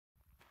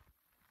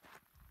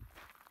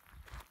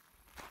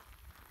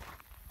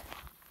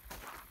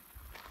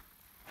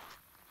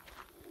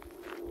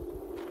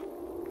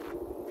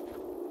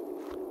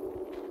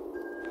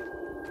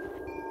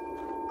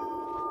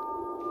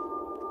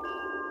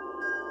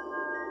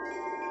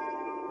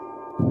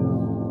I'm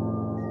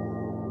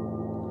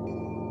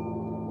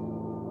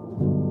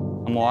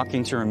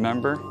walking to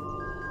remember,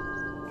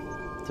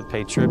 to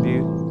pay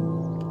tribute,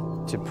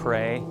 to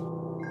pray,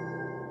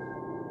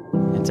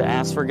 and to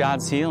ask for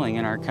God's healing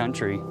in our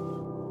country.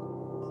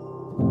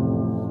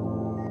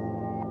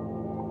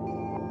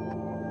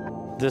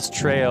 This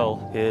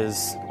trail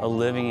is a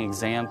living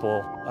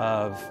example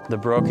of the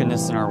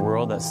brokenness in our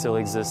world that still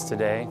exists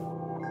today.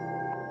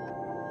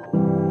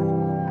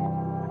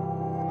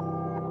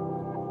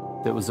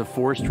 It was a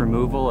forced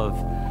removal of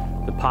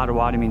the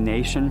Potawatomi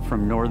Nation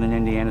from northern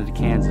Indiana to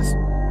Kansas.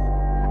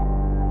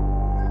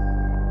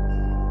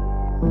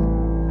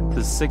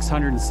 This is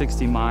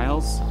 660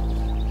 miles.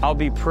 I'll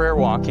be prayer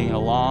walking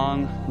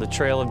along the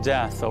Trail of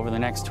Death over the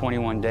next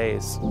 21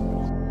 days,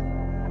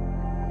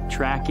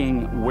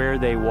 tracking where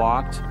they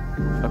walked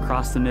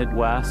across the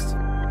Midwest.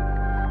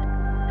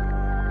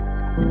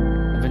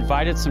 I've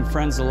invited some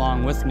friends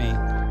along with me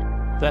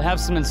that have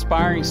some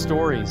inspiring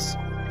stories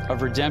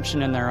of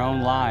redemption in their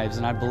own lives,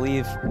 and I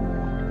believe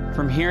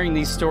from hearing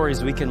these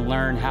stories we can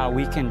learn how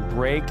we can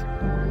break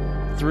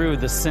through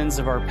the sins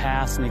of our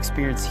past and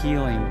experience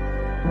healing.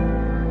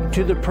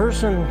 To the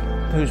person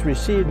who's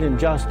received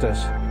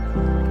injustice,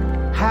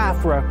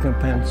 half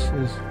recompense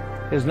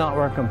is not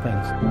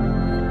recompense.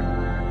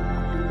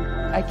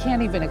 I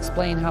can't even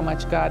explain how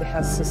much God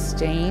has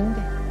sustained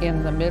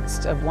in the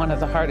midst of one of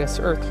the hardest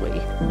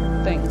earthly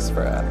things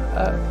for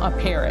a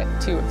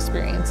parent to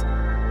experience.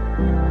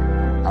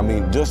 I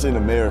mean, just in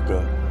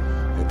America,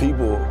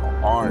 people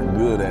aren't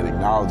good at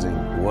acknowledging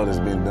what has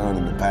been done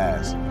in the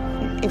past.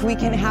 If we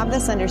can have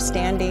this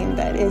understanding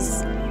that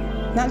is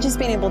not just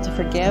being able to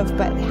forgive,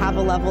 but have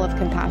a level of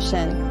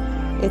compassion,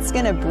 it's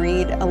going to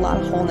breed a lot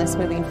of wholeness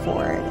moving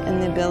forward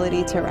and the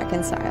ability to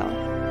reconcile.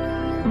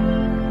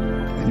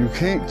 You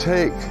can't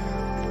take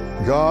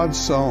God's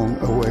song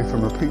away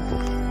from a people.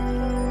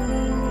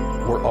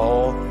 We're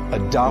all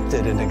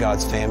adopted into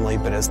God's family,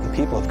 but as the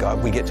people of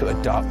God, we get to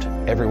adopt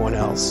everyone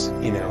else,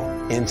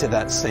 into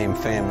that same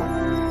family.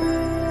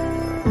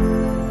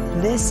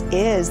 This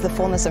is the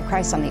fullness of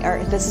Christ on the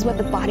earth. This is what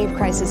the body of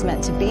Christ is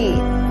meant to be.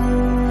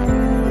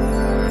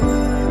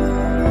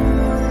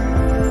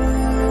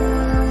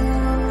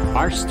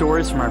 Our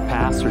stories from our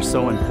past are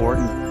so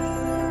important.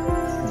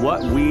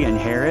 What we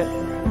inherit,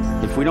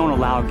 if we don't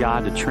allow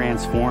God to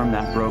transform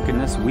that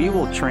brokenness, we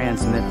will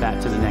transmit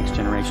that to the next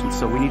generation.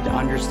 So we need to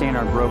understand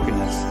our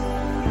brokenness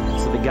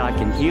so that God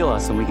can heal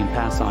us and we can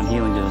pass on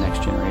healing to the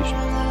next generation.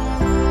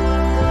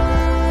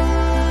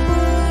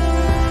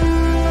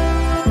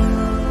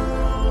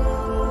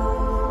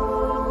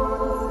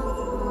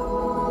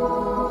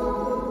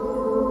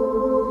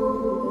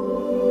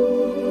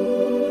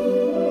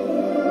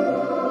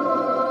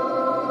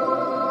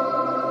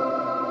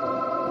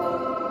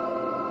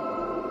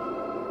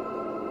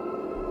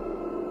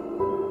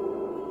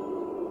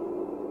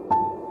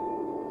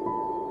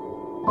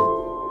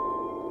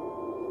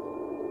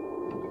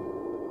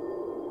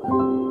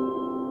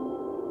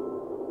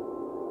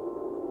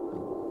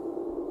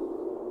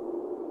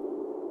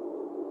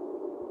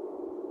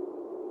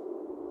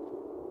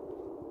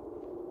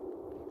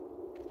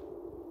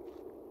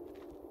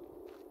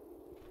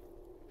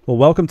 Well,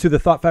 welcome to the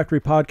Thought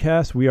Factory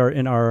podcast. We are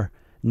in our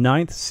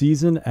 9th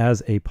season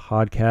as a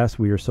podcast.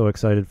 We are so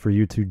excited for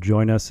you to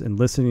join us in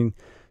listening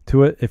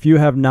to it. If you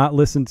have not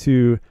listened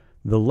to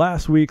the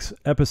last week's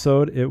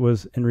episode, it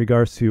was in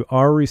regards to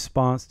our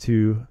response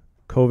to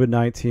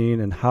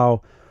COVID-19 and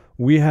how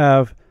we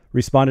have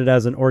responded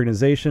as an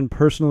organization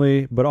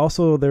personally, but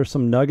also there's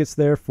some nuggets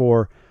there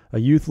for a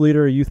youth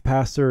leader, a youth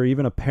pastor, or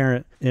even a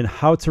parent in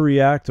how to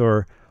react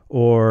or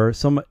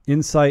some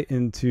insight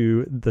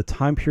into the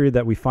time period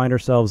that we find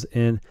ourselves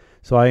in.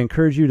 So I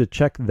encourage you to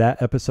check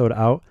that episode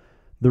out.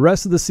 The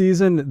rest of the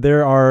season,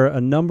 there are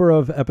a number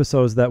of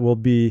episodes that will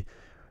be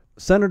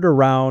centered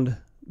around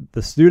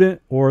the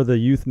student or the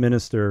youth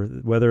minister,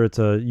 whether it's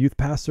a youth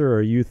pastor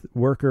or a youth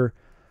worker.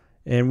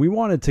 And we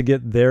wanted to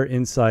get their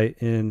insight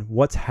in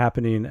what's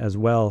happening as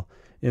well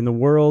in the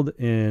world,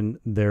 in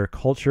their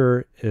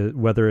culture,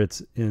 whether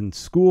it's in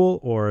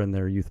school or in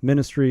their youth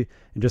ministry,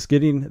 and just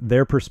getting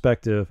their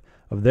perspective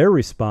of their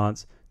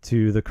response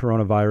to the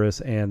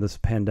coronavirus and this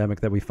pandemic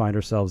that we find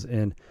ourselves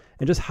in,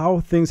 and just how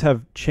things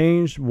have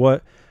changed,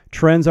 what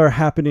trends are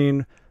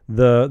happening,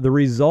 the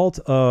result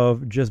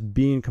of just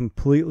being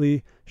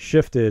completely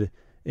shifted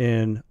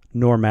in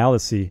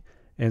normalcy.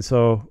 And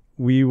so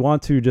we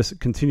want to just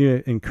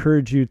continue to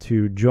encourage you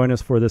to join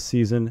us for this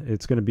season.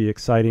 It's going to be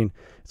exciting.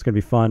 It's going to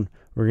be fun.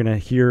 We're going to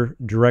hear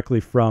directly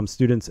from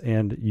students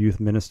and youth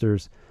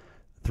ministers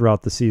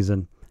throughout the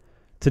season.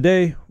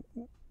 Today,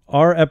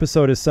 our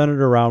episode is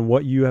centered around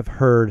what you have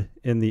heard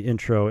in the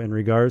intro in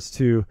regards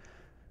to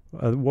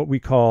what we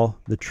call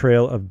the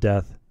Trail of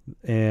Death.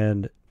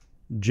 And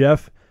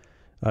Jeff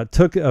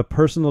took a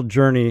personal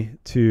journey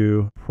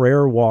to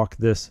prayer walk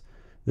this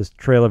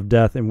Trail of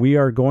Death, and we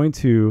are going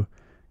to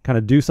kind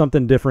of do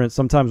something different.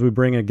 Sometimes we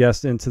bring a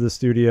guest into the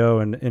studio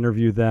and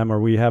interview them, or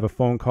we have a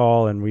phone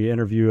call and we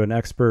interview an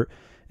expert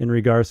in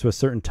regards to a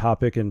certain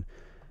topic.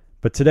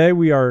 But today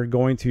we are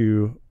going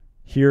to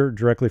hear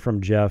directly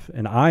from Jeff,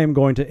 and I am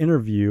going to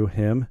interview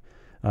him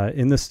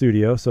in the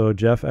studio. So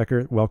Jeff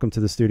Eckart, welcome to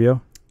the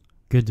studio.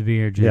 Good to be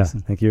here, Jason.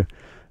 Yeah, thank you.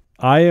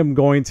 I am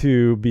going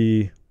to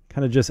be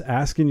kind of just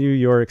asking you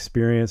your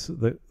experience,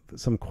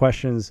 some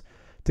questions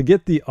to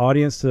get the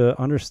audience to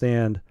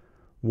understand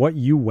what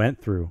you went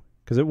through.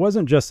 Because it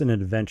wasn't just an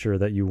adventure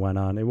that you went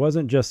on. It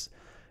wasn't just,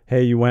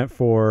 hey, you went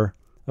for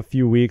a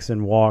few weeks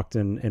and walked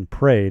and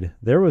prayed.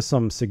 There was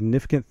some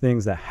significant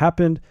things that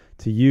happened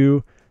to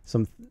you,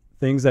 some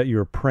things that you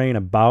were praying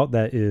about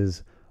that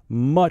is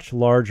much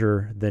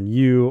larger than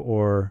you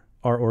or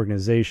our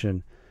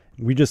organization.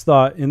 We just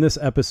thought in this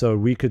episode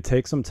we could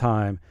take some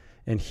time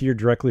and hear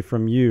directly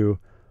from you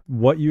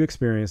what you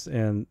experienced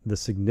and the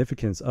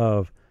significance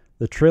of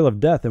the Trail of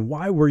Death and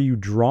why were you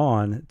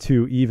drawn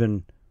to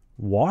even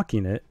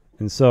walking it.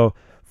 And so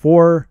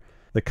for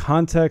the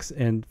context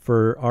and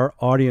for our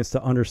audience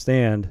to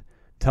understand,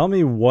 tell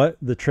me what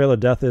the Trail of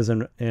Death is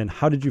and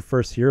how did you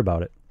first hear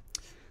about it?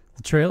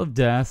 The Trail of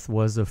Death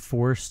was a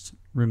forced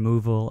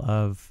removal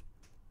of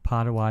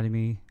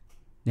Potawatomi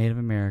Native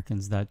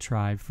Americans, that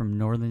tribe, from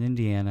northern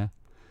Indiana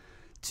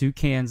to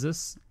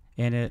Kansas,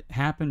 and it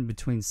happened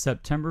between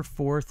September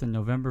 4th and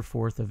November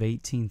 4th of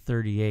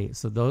 1838.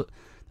 So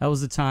that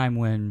was the time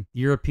when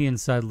European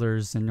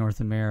settlers in North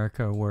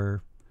America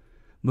were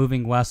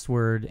moving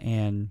westward,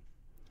 and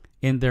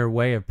in their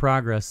way of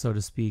progress, so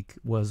to speak,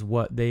 was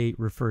what they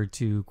referred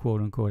to,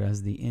 quote unquote,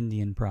 as the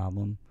Indian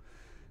problem.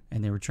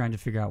 And they were trying to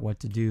figure out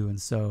what to do.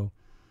 And so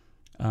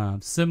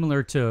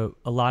similar to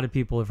a lot of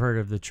people have heard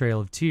of the Trail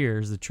of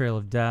Tears, the Trail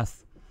of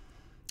Death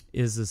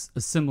is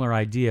a similar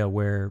idea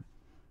where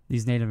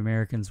these Native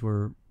Americans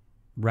were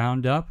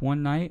round up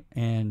one night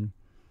and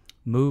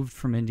moved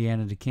from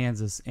Indiana to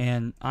Kansas.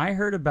 And I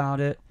heard about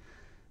it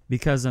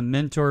because a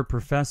mentor,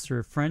 professor,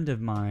 a friend of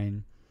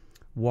mine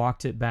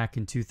walked it back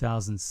in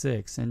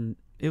 2006. And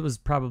it was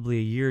probably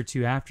a year or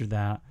two after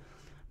that. I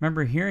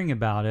remember hearing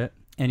about it,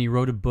 and he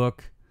wrote a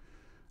book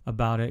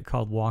about it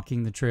called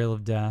Walking the Trail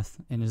of Death,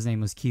 and his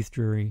name was Keith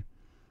Drury.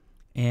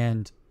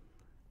 And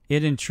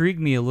it intrigued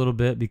me a little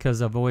bit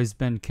because I've always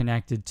been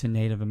connected to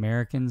Native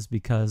Americans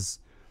because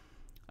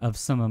of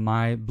some of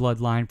my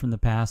bloodline from the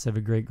past. I have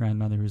a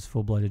great-grandmother who's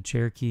full-blooded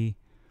Cherokee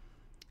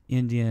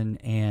Indian,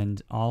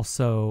 and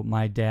also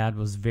my dad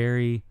was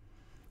very,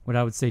 what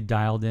I would say,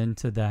 dialed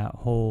into that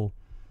whole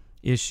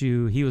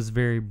issue. He was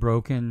very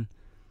broken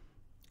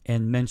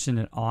and mentioned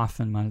it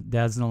often. My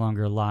dad's no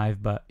longer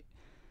alive, but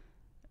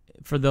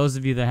for those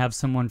of you that have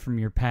someone from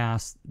your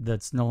past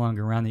that's no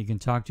longer around that you can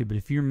talk to, but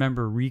if you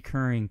remember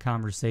recurring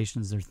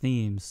conversations or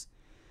themes,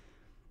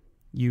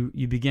 you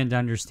begin to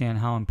understand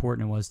how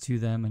important it was to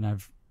them. And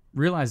I've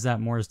realized that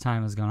more as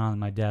time has gone on.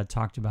 My dad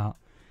talked about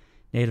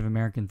Native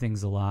American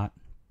things a lot.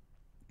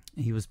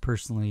 He was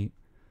personally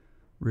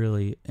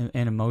really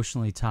and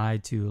emotionally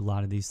tied to a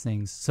lot of these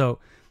things. So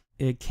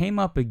it came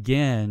up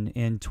again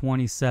in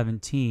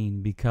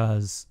 2017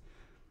 because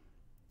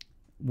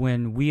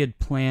when we had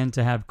planned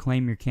to have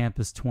Claim Your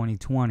Campus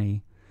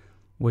 2020,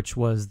 which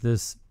was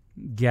this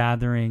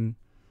gathering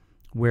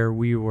where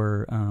we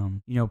were,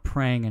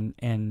 praying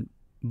and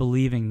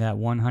believing that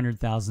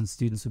 100,000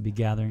 students would be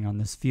gathering on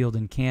this field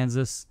in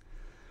Kansas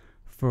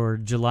for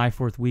July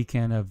 4th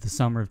weekend of the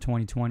summer of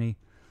 2020.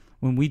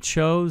 When we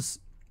chose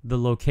the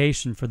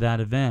location for that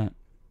event,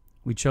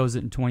 we chose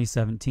it in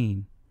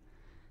 2017,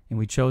 and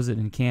we chose it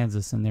in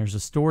Kansas. And there's a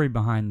story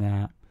behind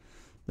that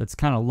that's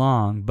kind of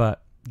long,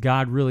 but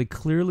God really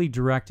clearly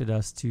directed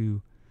us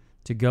to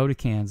go to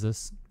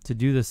Kansas to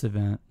do this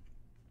event.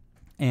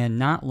 And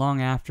not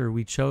long after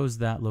we chose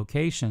that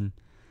location,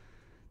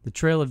 the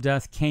Trail of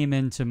Death came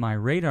into my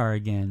radar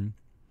again,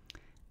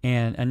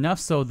 and enough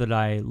so that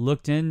I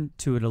looked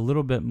into it a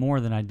little bit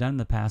more than I'd done in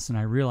the past, and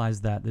I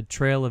realized that the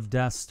Trail of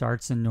Death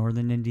starts in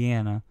northern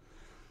Indiana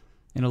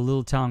in a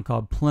little town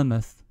called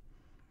Plymouth,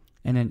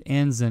 and it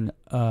ends in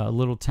a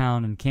little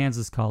town in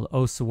Kansas called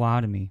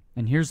Potawatomi.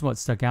 And here's what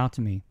stuck out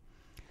to me.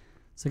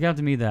 Stuck out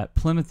to me that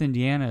Plymouth,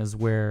 Indiana is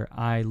where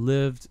I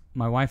lived.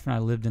 My wife and I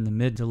lived in the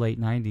mid to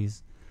late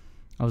 90s.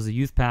 I was a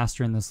youth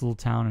pastor in this little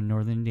town in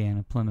northern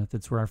Indiana, Plymouth.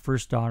 It's where our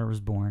first daughter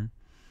was born.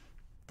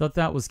 Thought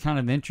that was kind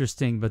of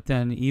interesting, but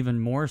then even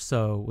more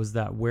so was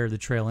that where the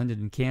trail ended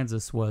in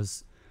Kansas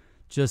was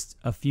just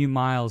a few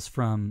miles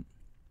from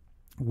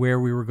where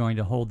we were going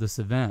to hold this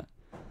event.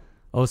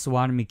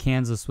 Potawatomi,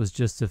 Kansas was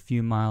just a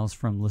few miles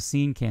from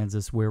Lacine,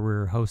 Kansas, where we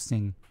were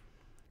hosting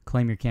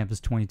Claim Your Campus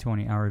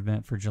 2020, our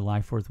event for July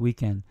 4th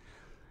weekend.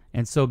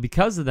 And so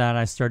because of that,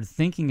 I started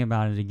thinking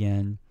about it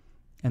again,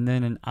 and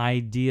then an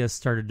idea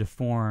started to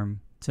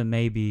form to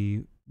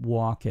maybe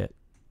walk it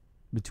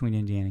between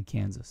Indiana and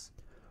Kansas.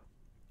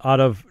 Out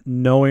of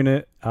knowing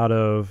it, out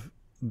of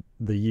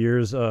the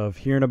years of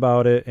hearing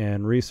about it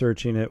and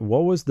researching it,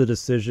 what was the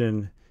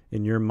decision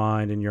in your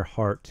mind and your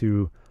heart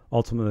to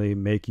ultimately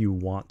make you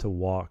want to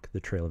walk the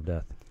Trail of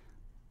Death?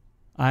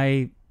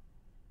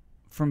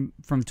 From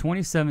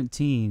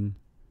 2017,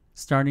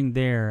 starting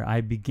there, I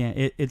began.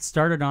 It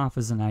started off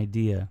as an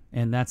idea,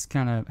 and that's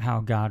kind of how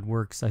God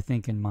works. I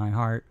think in my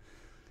heart,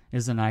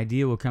 is an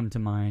idea will come to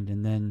mind,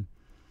 and then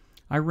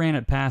I ran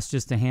it past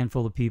just a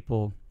handful of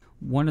people.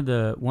 One of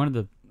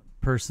the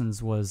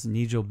persons was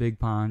Nigel Big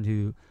Pond,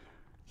 who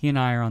he and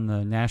I are on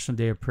the National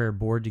Day of Prayer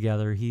board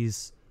together.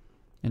 He's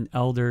an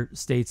elder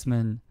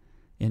statesman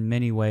in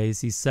many ways.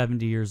 He's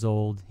 70 years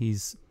old.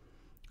 He's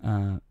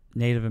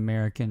Native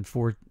American,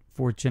 fourth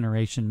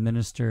generation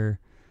minister,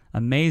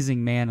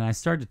 amazing man. And I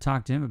started to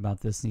talk to him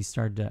about this, and he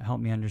started to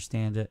help me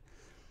understand it.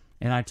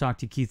 And I talked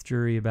to Keith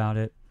Drury about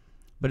it.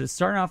 But it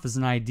started off as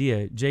an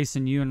idea.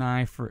 Jason, you and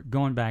I, for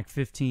going back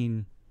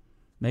 15,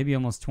 maybe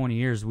almost 20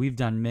 years, we've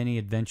done many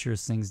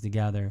adventurous things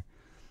together.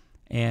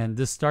 And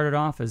this started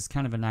off as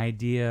kind of an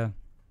idea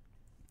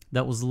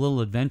that was a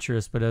little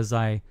adventurous, but as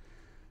I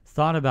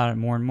thought about it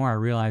more and more, I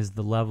realized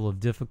the level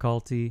of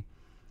difficulty,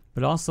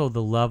 but also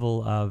the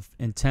level of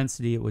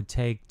intensity it would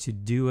take to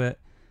do it,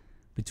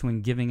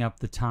 between giving up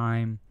the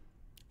time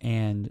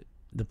and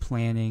the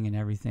planning and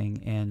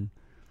everything.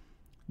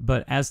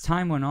 But as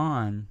time went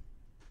on,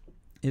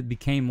 it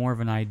became more of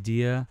an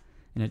idea,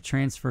 and it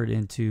transferred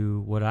into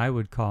what I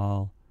would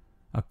call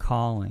a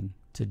calling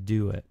to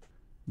do it.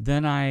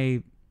 Then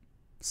I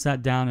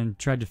sat down and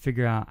tried to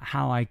figure out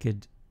how I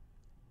could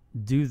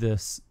do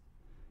this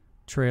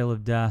Trail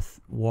of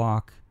Death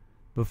walk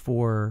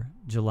before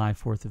July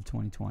 4th of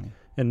 2020.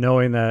 And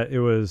knowing that it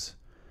was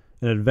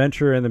an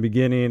adventure in the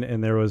beginning,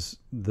 and there was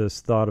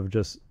this thought of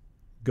just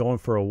going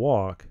for a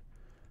walk,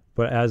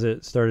 but as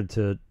it started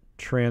to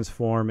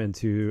transform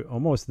into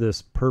almost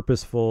this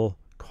purposeful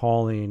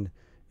calling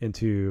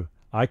into,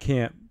 I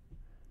can't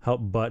help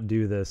but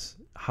do this.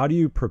 How do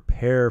you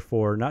prepare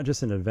for not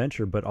just an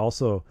adventure, but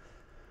also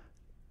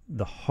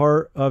the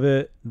heart of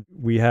it?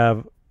 We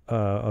have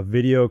a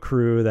video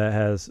crew that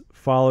has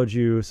followed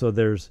you, so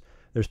there's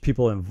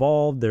people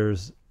involved,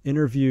 there's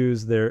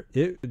interviews there.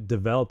 It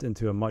developed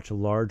into a much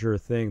larger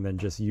thing than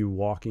just you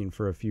walking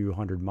for a few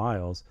hundred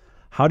miles.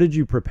 How did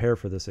you prepare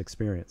for this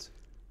experience?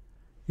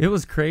 It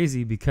was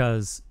crazy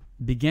because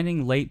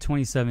beginning late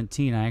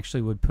 2017, I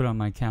actually would put on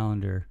my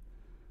calendar,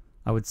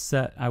 I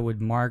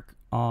would mark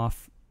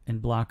off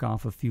and block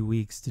off a few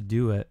weeks to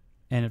do it.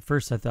 And at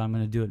first I thought I'm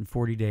going to do it in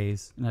 40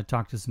 days. And I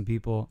talked to some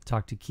people,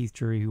 talked to Keith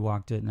Drury who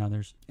walked it and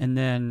others. And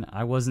then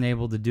I wasn't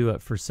able to do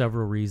it for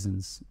several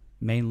reasons,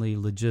 mainly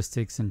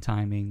logistics and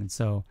timing. And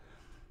so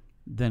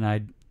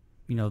then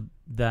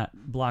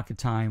that block of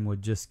time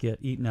would just get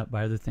eaten up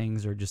by other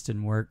things, or it just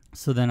didn't work.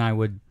 So then I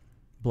would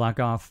block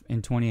off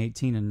in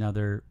 2018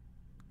 another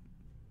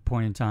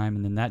point in time,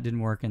 and then that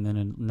didn't work, and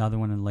then another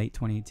one in late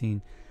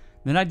 2018.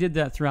 Then I did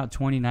that throughout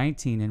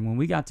 2019, and when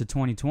we got to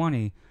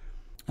 2020,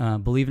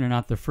 believe it or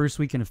not, the first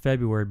weekend of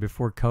February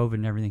before COVID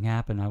and everything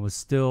happened, I was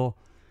still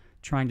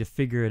trying to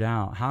figure it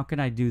out. How could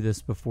I do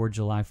this before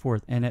July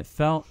 4th? And it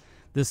felt,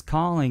 this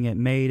calling, it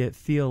made it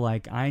feel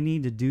like I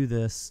need to do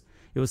this.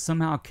 It was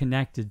somehow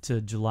connected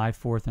to July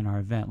 4th in our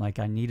event, like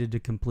I needed to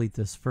complete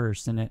this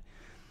first. And I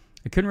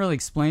couldn't really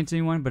explain to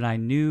anyone, but I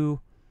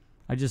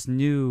just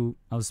knew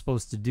I was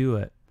supposed to do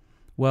it.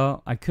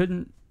 Well, I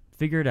couldn't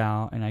figure it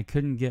out, and I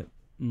couldn't get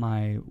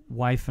my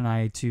wife and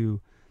I to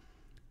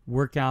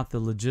work out the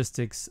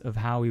logistics of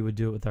how we would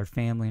do it with our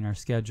family and our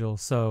schedule.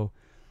 So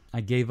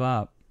I gave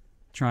up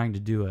trying to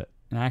do it.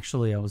 And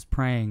actually, I was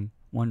praying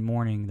one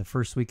morning, the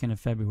first weekend of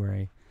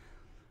February,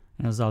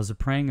 and as I was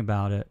praying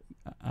about it,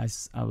 I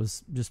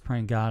was just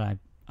praying, God,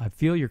 I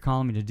feel you're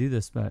calling me to do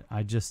this, but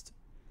it's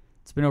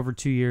been over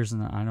 2 years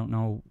and I don't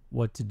know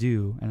what to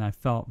do. And I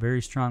felt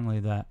very strongly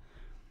that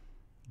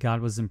God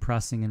was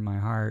impressing in my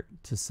heart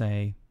to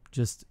say,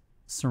 just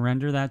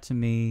surrender that to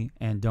me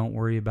and don't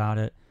worry about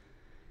it.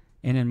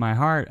 And in my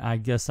heart, I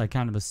guess I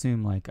kind of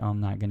assumed like, oh,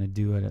 I'm not going to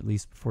do it at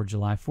least before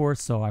July 4th.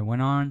 So I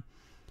went on.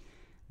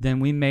 Then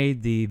we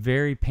made the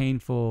very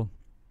painful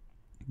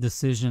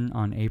decision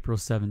on April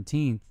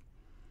 17th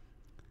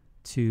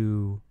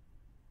to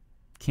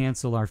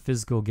cancel our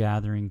physical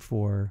gathering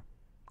for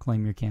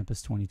Claim Your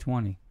Campus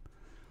 2020.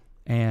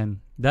 And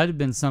that had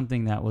been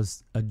something that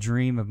was a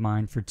dream of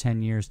mine for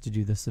 10 years to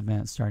do this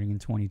event starting in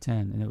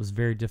 2010. And it was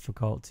very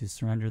difficult to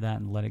surrender that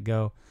and let it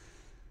go.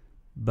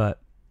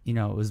 But,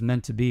 it was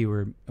meant to be.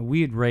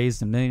 We had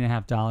raised $1.5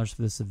 million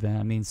for this event.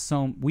 I mean,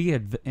 we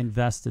had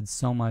invested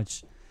so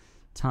much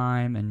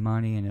time and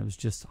money, and it was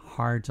just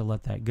hard to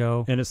let that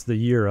go. And it's the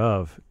year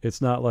of.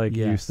 It's not like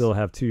you still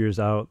have 2 years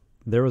out.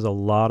 There was a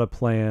lot of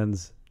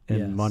plans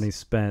and money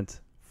spent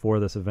for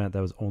this event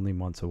that was only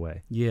months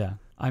away. Yeah.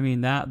 I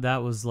mean,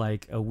 that was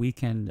like a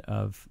weekend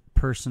of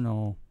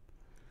personal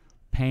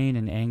pain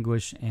and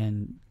anguish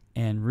and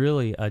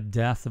really a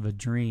death of a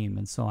dream.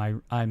 And so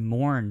I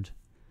mourned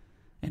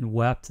and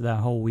wept that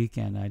whole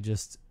weekend. I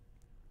just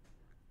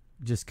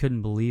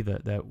couldn't believe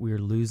it, that we were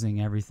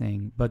losing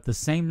everything. But the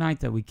same night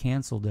that we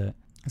canceled it,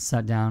 I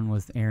sat down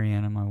with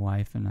Ariana, my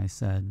wife, and I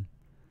said,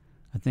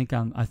 I think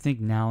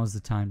now is the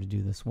time to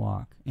do this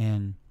walk.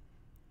 And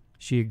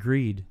she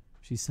agreed.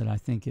 She said, I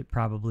think it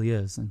probably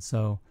is. And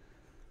so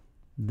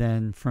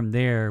then from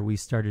there, we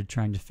started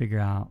trying to figure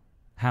out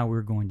how we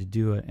were going to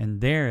do it.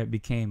 And there it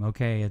became,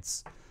 okay,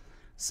 it's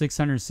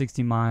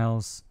 660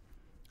 miles,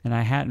 and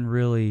I hadn't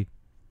really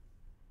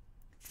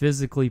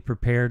physically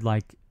prepared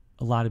like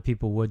a lot of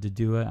people would to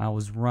do it. I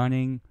was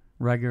running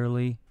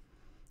regularly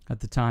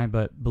at the time,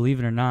 but believe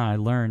it or not, I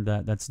learned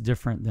that that's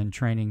different than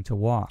training to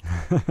walk.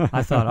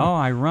 I thought, oh,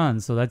 I run,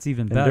 so that's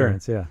even better.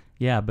 Endurance, yeah.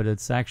 Yeah, but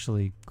it's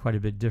actually quite a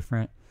bit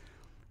different.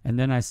 And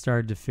then I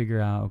started to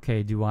figure out,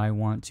 okay, do I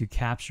want to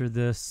capture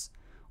this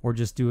or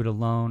just do it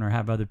alone or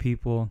have other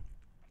people?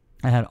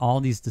 I had all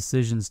these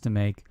decisions to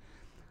make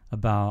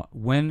about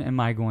when am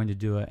I going to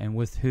do it and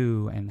with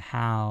who and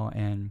how,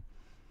 and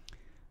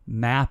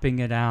mapping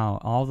it out,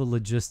 all the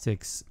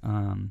logistics,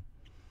 and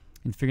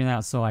figuring it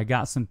out. So I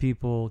got some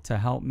people to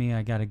help me.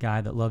 I got a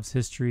guy that loves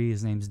history.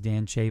 His name's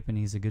Dan Chapin.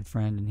 He's a good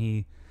friend, and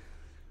he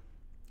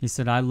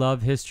said, I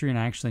love history and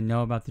I actually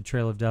know about the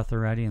Trail of Death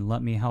already, and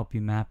let me help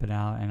you map it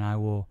out,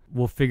 and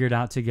we'll figure it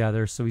out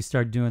together. So we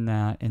started doing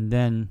that, and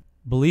then,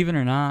 believe it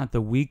or not,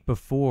 the week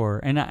before,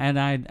 and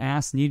I'd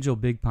asked Nigel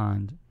Big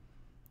Pond,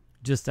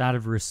 just out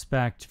of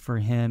respect for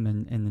him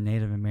and the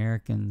Native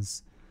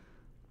Americans,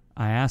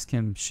 I asked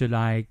him, should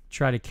I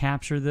try to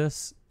capture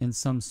this in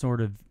some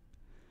sort of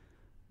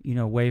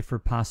way for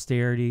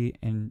posterity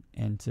and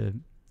to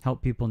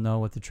help people know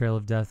what the Trail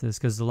of Death is,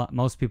 because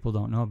most people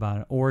don't know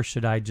about it, or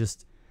should I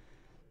just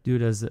do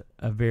it as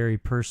a very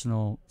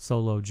personal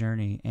solo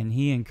journey? And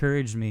he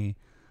encouraged me,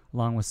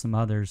 along with some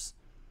others,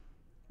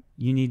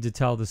 you need to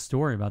tell the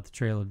story about the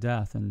Trail of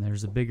Death, and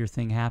there's a bigger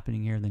thing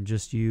happening here than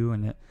just you,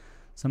 and that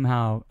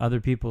somehow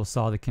other people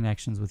saw the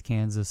connections with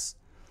Kansas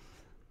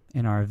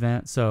in our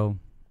event. So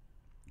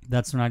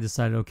that's when I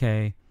decided,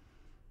 okay,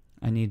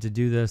 I need to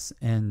do this.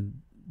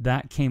 And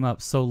that came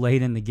up so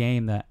late in the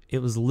game that it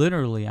was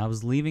literally, I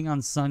was leaving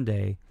on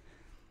Sunday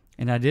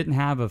and I didn't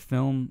have a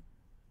film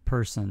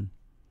person.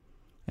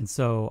 And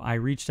so I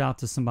reached out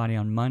to somebody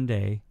on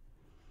Monday,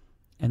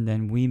 and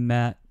then we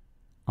met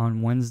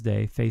on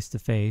Wednesday face to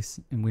face,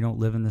 and we don't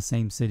live in the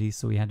same city,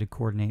 so we had to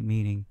coordinate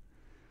meeting.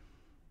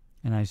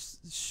 And I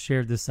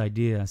shared this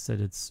idea. I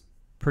said, it's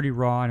pretty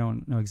raw. I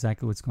don't know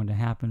exactly what's going to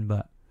happen,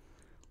 but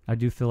I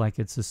do feel like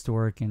it's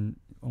historic and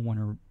I want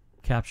to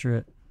capture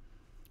it.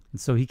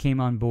 And so he came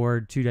on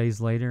board 2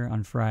 days later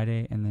on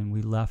Friday, and then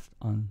we left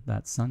on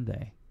that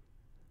Sunday,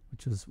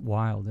 which was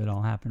wild. It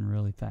all happened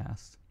really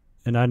fast.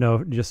 And I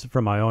know just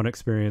from my own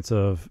experience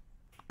of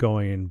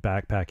going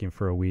backpacking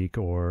for a week,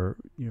 or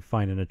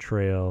finding a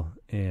trail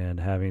and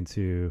having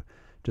to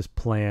just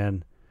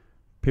plan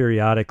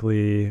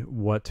periodically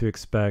what to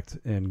expect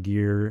and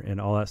gear and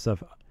all that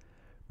stuff.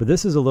 But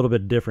this is a little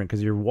bit different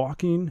because you're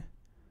walking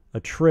a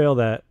trail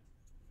that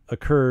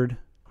occurred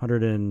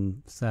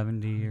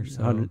 170 or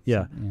so.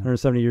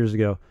 170 years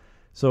ago.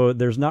 So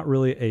there's not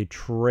really a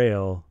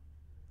trail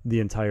the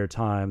entire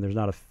time. There's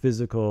not a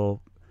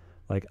physical,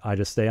 like, I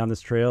just stay on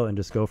this trail and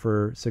just go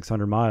for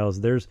 600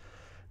 miles. There's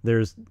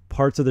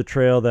parts of the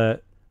trail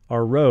that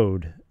are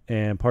road,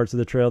 and parts of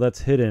the trail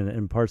that's hidden,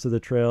 and parts of the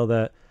trail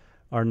that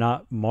are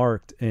not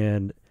marked.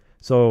 And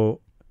so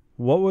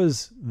what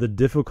was the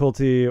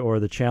difficulty or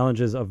the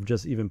challenges of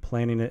just even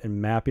planning it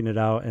and mapping it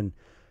out, and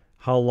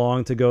how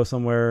long to go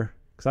somewhere?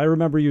 Because I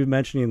remember you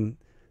mentioning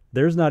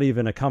there's not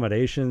even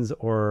accommodations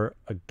or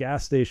a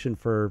gas station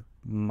for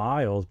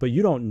miles, but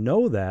you don't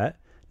know that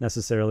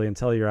necessarily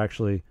until you're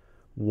actually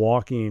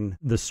walking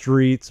the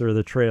streets or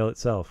the trail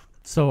itself.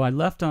 So I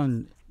left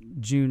on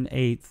June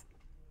 8th,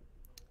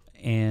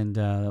 and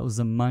that was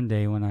a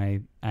Monday when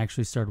I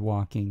actually started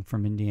walking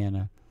from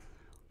Indiana,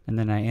 and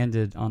then I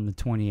ended on the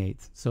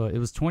 28th. So it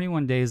was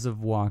 21 days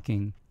of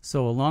walking.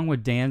 So along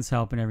with Dan's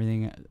help and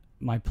everything,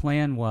 my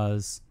plan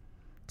was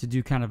to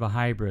do kind of a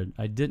hybrid.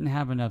 I didn't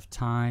have enough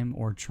time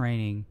or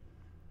training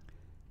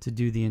to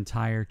do the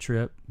entire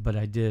trip, but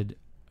I did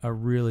a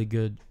really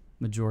good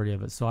majority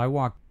of it. So I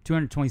walked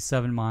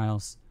 227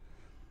 miles,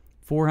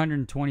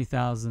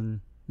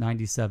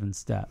 420,097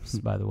 steps,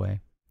 by the way,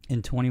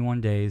 in 21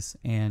 days.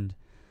 And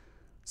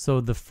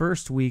so the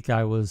first week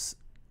I was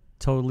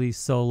totally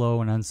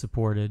solo and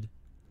unsupported,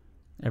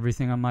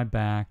 everything on my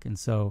back. And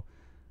so,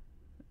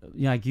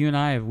 like you and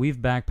I, we've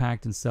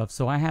backpacked and stuff.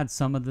 So I had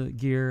some of the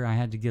gear. I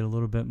had to get a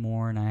little bit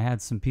more, and I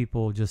had some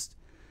people just,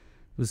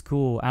 it was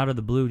cool, out of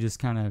the blue, just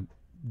kind of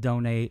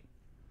donate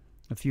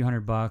a few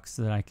 $100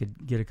 so that I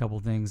could get a couple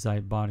things.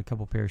 I bought a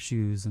couple pair of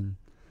shoes and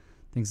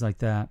things like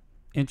that.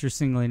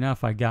 Interestingly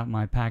enough, I got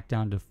my pack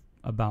down to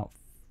about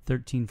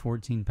 13,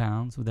 14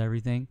 pounds with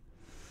everything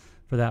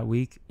for that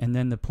week. And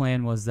then the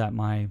plan was that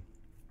my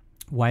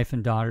wife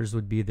and daughters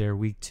would be there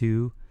week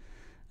 2,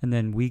 and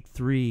then week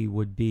 3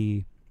 would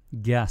be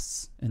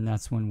guests, and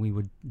that's when we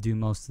would do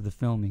most of the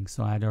filming.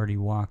 So I'd already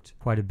walked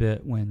quite a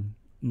bit when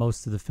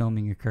most of the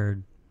filming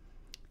occurred,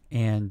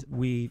 and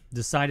we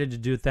decided to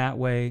do it that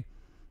way.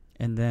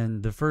 And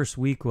then the first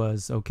week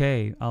was,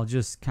 okay, I'll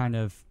just kind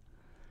of,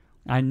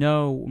 I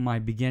know my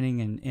beginning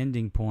and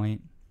ending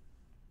point,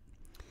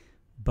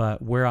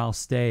 but where I'll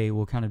stay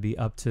will kind of be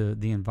up to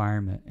the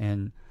environment.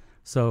 And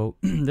so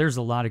there's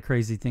a lot of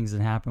crazy things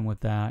that happen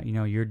with that.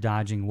 You're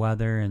dodging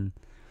weather, and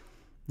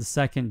the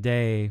second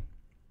day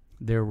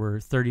there were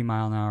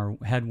 30-mile-an-hour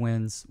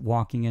headwinds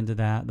walking into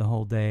that the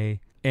whole day.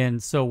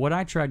 And so what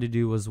I tried to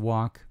do was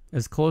walk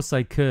as close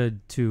I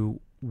could to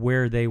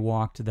where they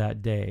walked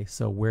that day,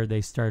 so where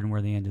they started and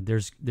where they ended.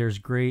 There's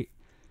great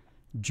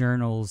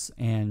journals,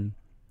 and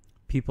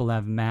people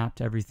have mapped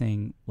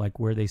everything, like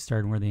where they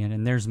started and where they ended.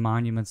 And there's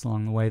monuments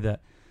along the way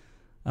that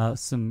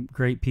some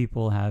great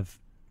people have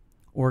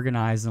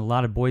organized, and a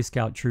lot of Boy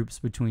Scout troops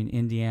between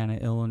Indiana,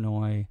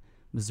 Illinois,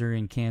 Missouri,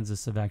 and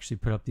Kansas have actually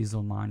put up these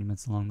little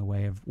monuments along the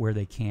way of where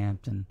they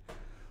camped and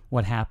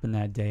what happened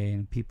that day,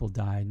 and people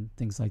died and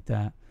things like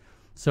that.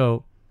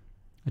 So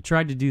I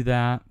tried to do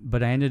that,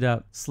 but I ended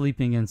up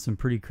sleeping in some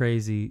pretty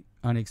crazy,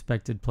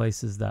 unexpected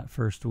places that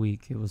first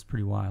week. It was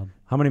pretty wild.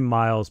 How many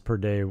miles per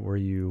day were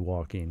you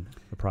walking,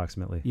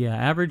 approximately? Yeah,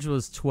 average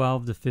was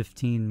 12 to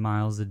 15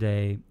 miles a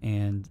day.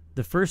 And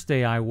the first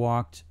day I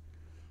walked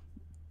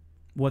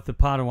what the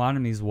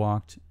Potawatomis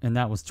walked, and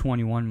that was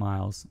 21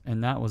 miles.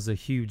 And that was a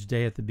huge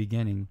day at the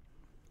beginning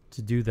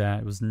to do that.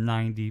 It was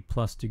 90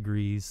 plus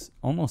degrees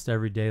almost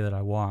every day that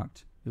I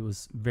walked. It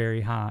was very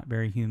hot,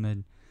 very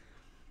humid.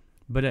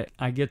 But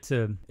I get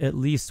to at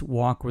least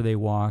walk where they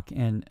walk,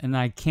 and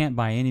I can't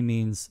by any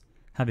means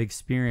have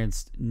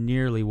experienced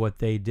nearly what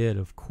they did,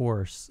 of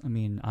course. I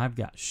mean, I've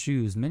got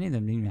shoes. Many of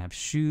them didn't even have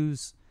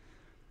shoes.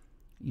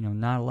 You know,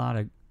 not a lot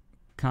of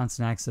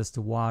constant access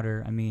to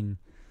water. I mean,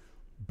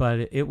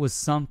 but it was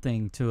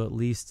something to at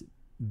least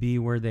be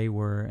where they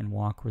were and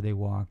walk where they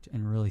walked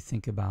and really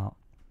think about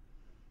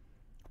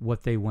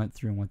what they went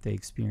through and what they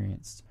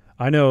experienced.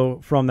 I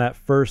know from that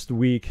first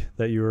week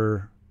that you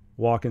were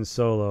walking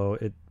solo,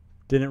 it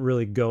didn't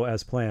really go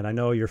as planned. I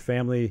know your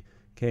family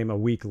came a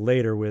week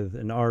later with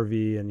an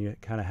RV, and you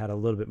kind of had a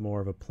little bit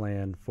more of a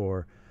plan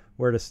for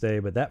where to stay.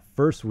 But that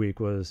first week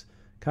was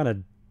kind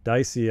of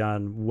dicey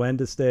on when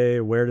to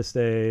stay, where to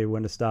stay,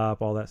 when to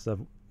stop, all that stuff.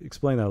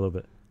 Explain that a little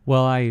bit.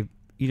 Well, I,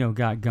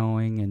 got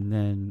going, and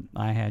then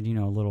I had,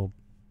 a little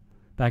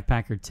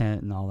backpacker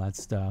tent and all that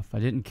stuff. I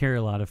didn't carry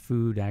a lot of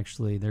food,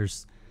 actually.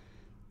 There's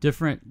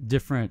different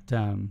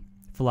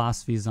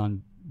philosophies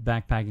on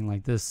backpacking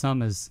like this.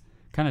 Some is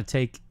kind of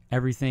take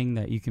everything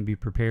that you can be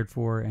prepared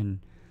for, and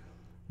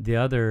the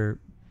other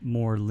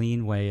more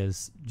lean way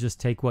is just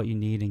take what you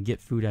need and get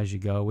food as you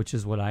go, which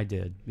is what I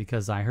did,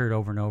 because I heard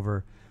over and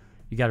over,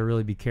 you got to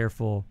really be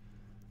careful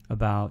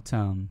about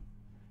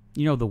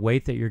the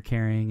weight that you're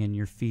carrying and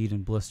your feet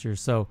and blisters.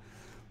 So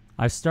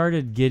I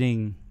started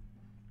getting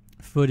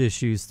foot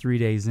issues 3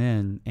 days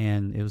in,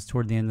 and it was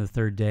toward the end of the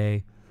third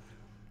day,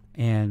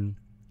 and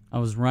I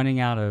was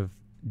running out of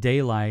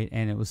daylight,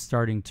 and it was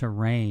starting to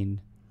rain,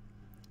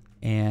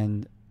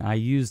 and I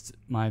used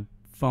my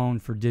phone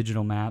for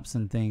digital maps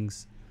and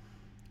things,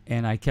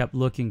 and I kept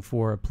looking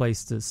for a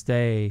place to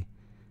stay,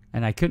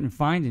 and I couldn't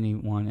find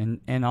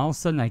anyone. And all of a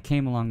sudden I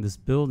came along this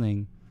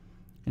building,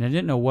 and I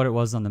didn't know what it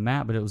was on the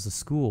map, but it was a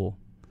school.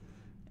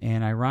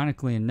 And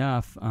ironically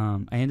enough, I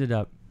ended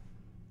up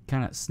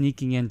kind of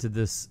sneaking into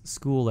this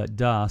school at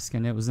dusk,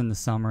 and it was in the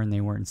summer and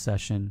they weren't in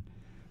session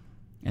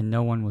and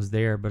no one was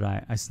there, but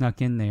I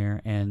snuck in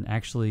there and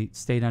actually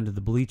stayed under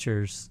the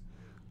bleachers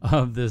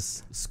of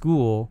this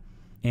school.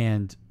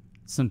 And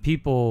some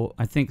people,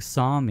 I think,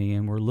 saw me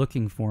and were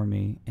looking for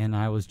me, and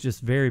I was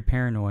just very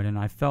paranoid, and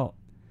I felt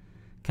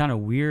kind of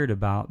weird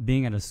about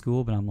being at a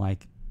school, but I'm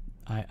like,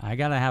 I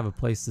got to have a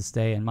place to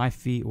stay, and my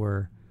feet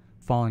were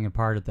falling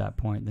apart at that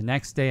point. The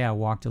next day I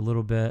walked a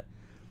little bit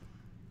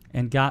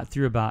and got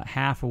through about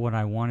half of what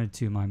I wanted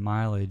to, my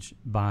mileage.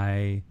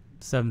 By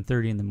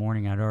 7:30 in the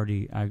morning,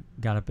 I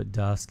got up at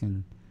dusk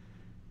and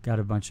got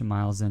a bunch of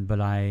miles in,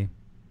 but I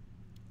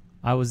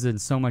was in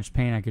so much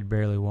pain I could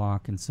barely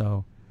walk. And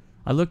so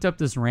I looked up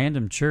this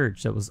random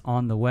church that was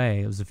on the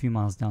way. It was a few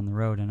miles down the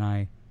road, and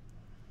I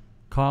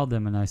called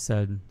them and I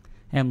said,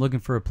 hey, I'm looking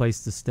for a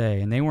place to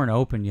stay. And they weren't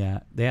open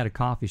yet. They had a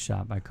coffee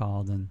shop. I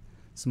called, and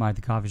somebody at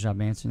the coffee shop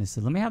answered, and they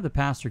said, let me have the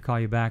pastor call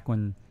you back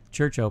when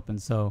church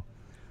opens. So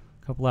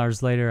a couple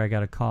hours later, I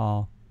got a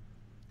call,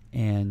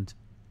 and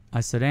I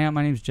said, hey,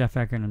 my name's Jeff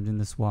Eckart, and I'm doing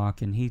this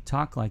walk. And he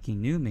talked like he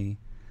knew me.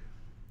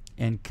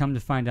 And come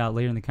to find out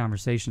later in the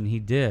conversation, he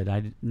did.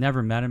 I'd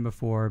never met him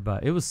before,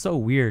 but it was so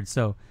weird.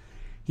 So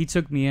he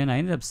took me in. I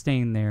ended up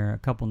staying there a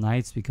couple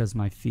nights because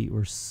my feet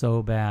were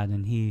so bad,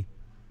 and he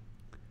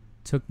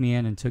took me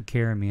in and took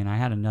care of me. And I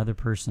had another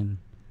person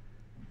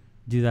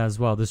do that as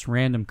well, this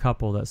random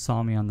couple that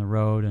saw me on the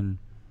road,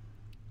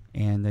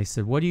 and they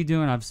said, what are you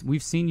doing?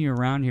 We've seen you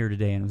around here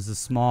today. And it was a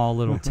small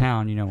little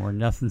town, where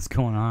nothing's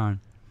going on.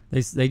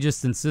 They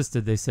just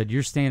insisted. They said,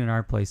 you're staying at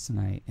our place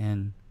tonight.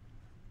 And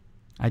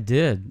I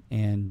did,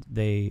 and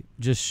they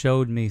just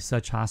showed me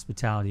such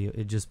hospitality.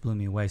 It just blew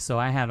me away. So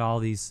I had all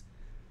these,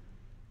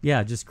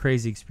 just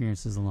crazy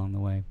experiences along the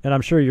way. And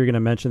I'm sure you're going to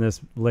mention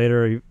this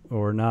later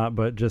or not,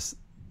 but just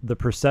the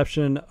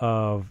perception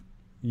of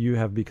you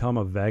have become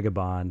a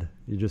vagabond.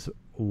 You're just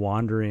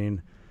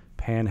wandering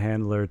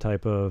panhandler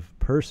type of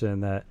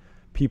person that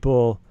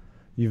people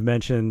you've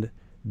mentioned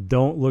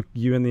don't look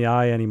you in the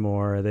eye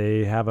anymore.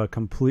 They have a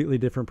completely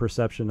different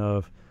perception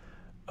of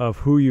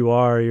who you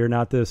are. You're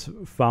not this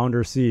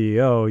founder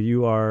CEO.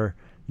 You are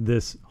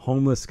this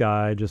homeless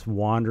guy just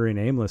wandering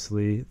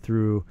aimlessly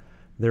through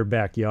their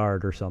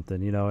backyard or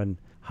something, and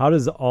How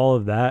does all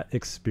of that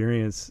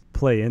experience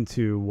play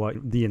into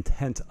what the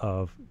intent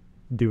of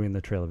doing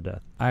the Trail of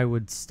Death? I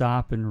would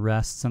stop and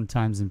rest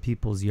sometimes in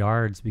people's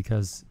yards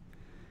because,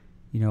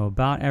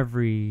 about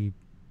every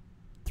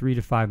 3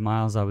 to 5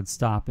 miles, I would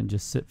stop and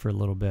just sit for a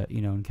little bit,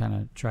 and kind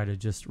of try to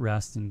just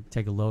rest and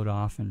take a load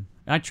off. And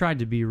I tried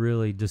to be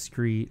really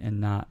discreet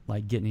and not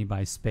like get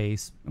anybody's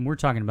space. And we're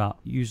talking about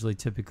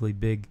typically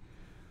big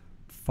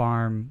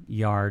farm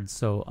yards,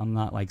 so I'm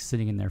not like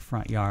sitting in their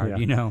front yard,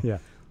 Yeah.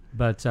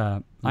 But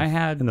I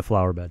had in the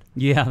flower bed.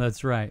 Yeah,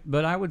 that's right.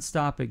 But I would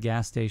stop at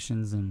gas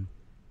stations and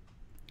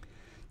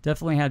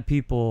definitely had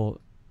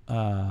people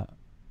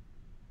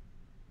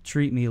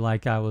treat me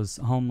like I was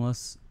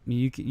homeless. I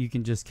mean, you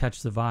can just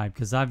catch the vibe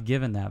because I've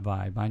given that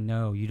vibe. I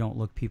know you don't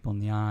look people in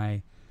the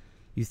eye.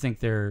 You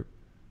think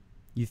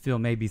you feel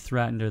maybe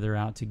threatened or they're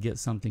out to get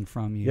something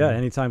from you. Yeah,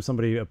 anytime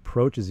somebody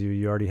approaches you,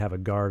 you already have a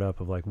guard up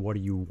of like, what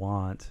do you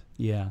want?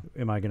 Yeah.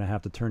 Am I going to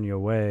have to turn you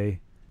away?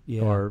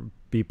 Yeah. Or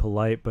be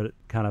polite, but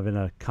kind of in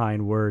a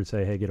kind word,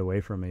 say, hey, get away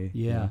from me.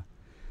 Yeah.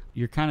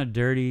 You're kind of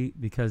dirty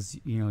because,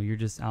 you're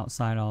just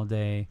outside all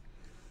day.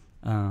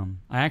 I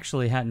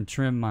actually hadn't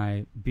trimmed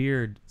my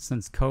beard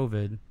since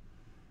COVID,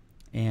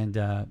 and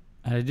I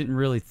didn't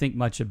really think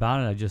much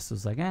about it. I just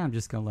was like, I'm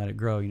just going to let it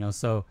grow,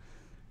 So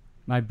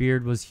my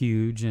beard was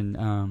huge,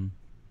 and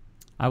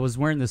I was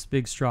wearing this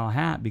big straw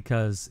hat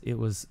because it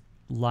was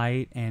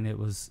light and it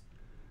was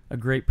a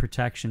great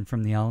protection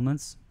from the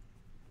elements.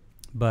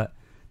 But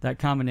that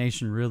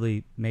combination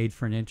really made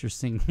for an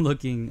interesting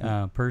looking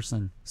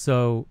person.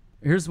 So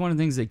here's one of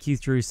the things that Keith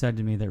Drury said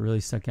to me that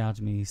really stuck out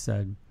to me. He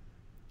said,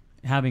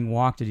 having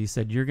walked it, he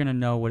said, you're going to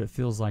know what it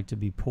feels like to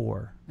be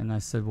poor. And I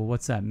said, well,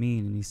 what's that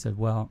mean? And he said,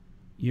 well,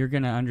 you're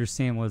going to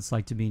understand what it's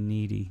like to be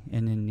needy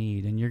and in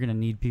need. And you're going to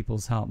need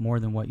people's help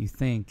more than what you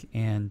think.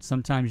 And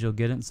sometimes you'll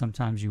get it and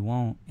sometimes you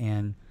won't.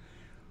 And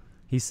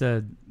he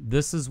said,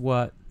 this is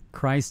what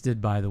Christ did,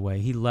 by the way.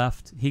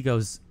 He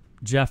goes,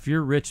 Jeff,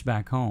 you're rich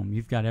back home.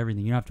 You've got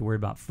everything. You don't have to worry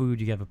about food.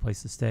 You have a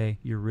place to stay.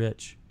 You're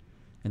rich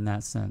in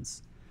that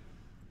sense.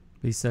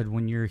 But he said,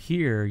 when you're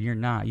here, you're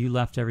not. You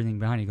left everything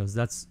behind.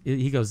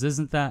 He goes,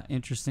 isn't that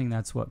interesting?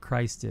 That's what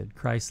Christ did.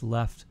 Christ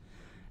left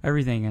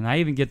everything. And I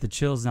even get the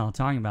chills now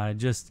talking about it. It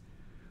just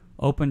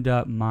opened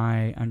up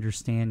my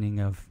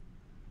understanding of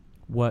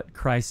what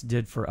Christ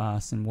did for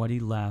us and what he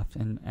left.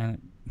 And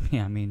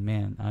yeah, I mean,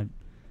 man, I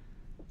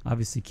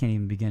obviously can't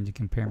even begin to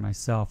compare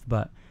myself,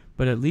 but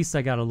at least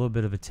I got a little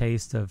bit of a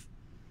taste of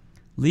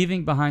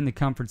leaving behind the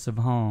comforts of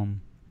home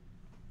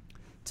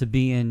to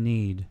be in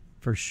need,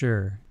 for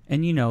sure.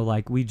 And,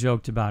 like we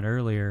joked about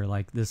earlier,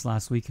 like this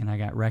last weekend I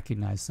got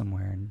recognized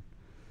somewhere and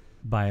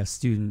by a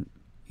student,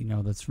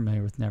 that's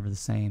familiar with Never the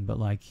Same. But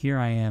like here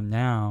I am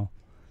now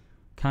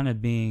kind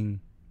of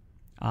being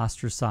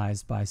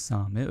ostracized by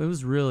some. It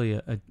was really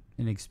an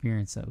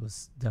experience that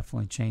was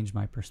definitely changed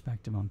my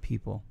perspective on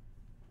people.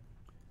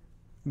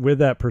 With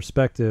that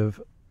perspective,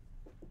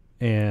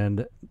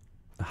 and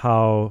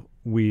how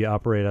we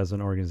operate as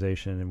an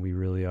organization, and we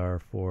really are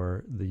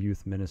for the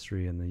youth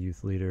ministry and the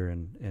youth leader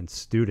and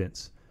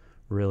students,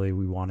 really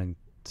we wanting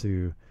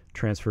to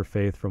transfer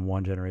faith from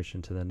one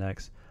generation to the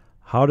next.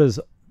 How does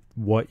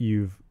what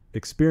you've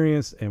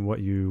experienced and what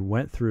you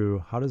went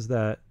through, how does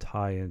that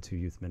tie into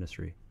youth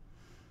ministry?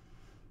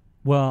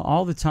 Well,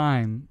 all the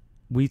time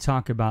we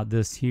talk about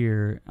this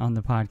here on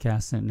the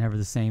podcast and Never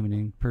the Same and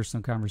in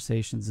personal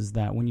conversations, is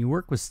that when you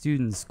work with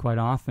students, quite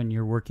often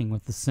you're working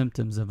with the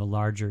symptoms of a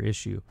larger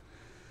issue.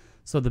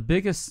 So the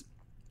biggest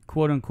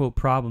quote-unquote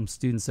problem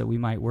students that we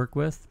might work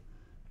with,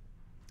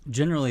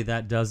 generally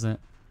that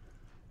doesn't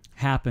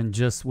happen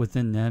just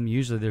within them.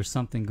 Usually there's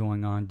something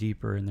going on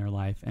deeper in their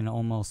life, and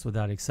almost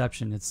without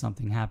exception it's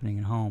something happening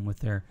at home with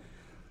their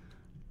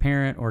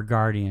parent or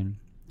guardian.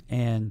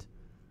 And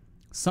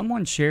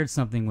someone shared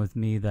something with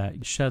me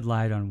that shed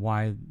light on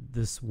why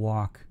this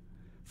walk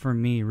for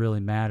me really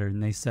mattered.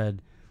 And they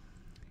said,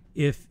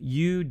 if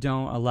you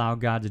don't allow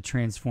God to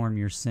transform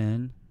your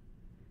sin,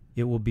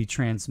 it will be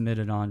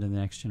transmitted on to the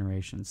next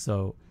generation.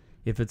 So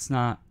if it's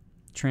not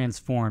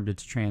transformed,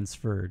 it's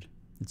transferred,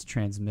 it's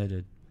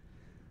transmitted.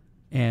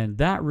 And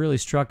that really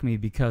struck me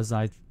because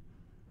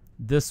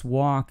this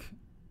walk,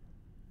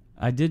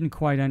 I didn't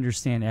quite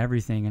understand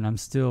everything, and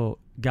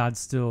God's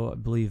still, I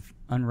believe,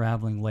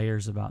 unraveling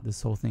layers about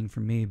this whole thing for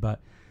me. But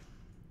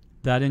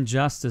that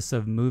injustice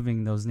of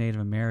moving those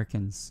Native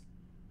Americans,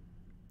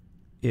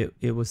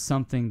 it was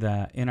something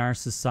that in our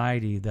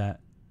society that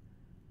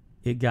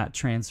it got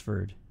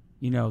transferred.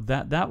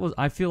 That was,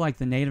 I feel like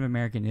the Native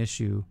American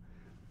issue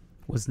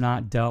was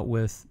not dealt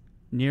with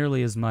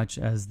nearly as much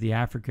as the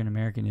African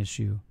American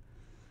issue.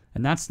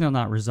 And that's still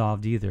not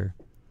resolved either.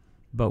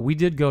 But we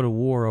did go to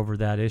war over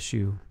that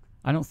issue.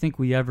 I don't think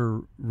we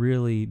ever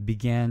really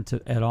began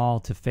at all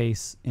to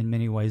face, in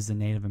many ways, the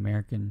Native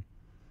American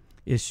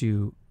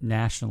issue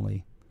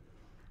nationally.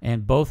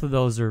 And both of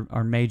those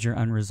are major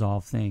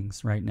unresolved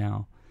things right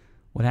now.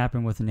 What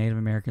happened with the Native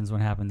Americans, what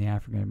happened to the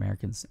African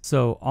Americans.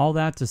 So all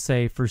that to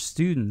say, for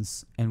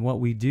students and what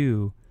we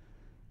do,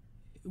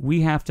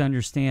 we have to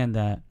understand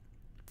that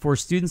for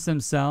students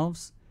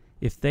themselves,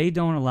 if they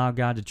don't allow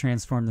God to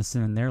transform the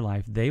sin in their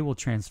life, they will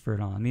transfer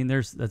it on. I mean,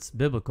 that's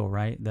biblical,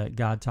 right? That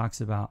God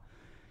talks about,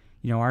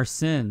 our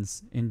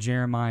sins in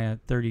Jeremiah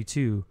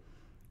 32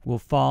 will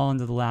fall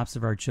into the laps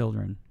of our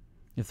children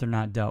if they're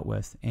not dealt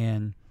with.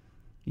 And,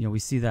 we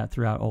see that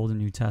throughout Old and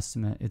New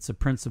Testament. It's a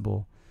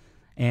principle.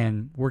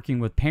 And working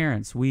with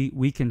parents,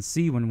 we can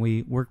see when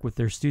we work with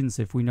their students,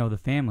 if we know the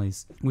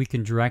families, we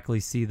can directly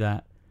see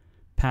that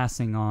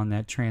passing on,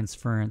 that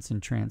transference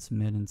and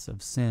transmittance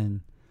of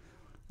sin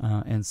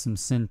and some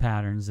sin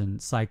patterns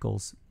and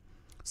cycles.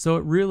 So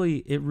it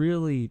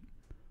really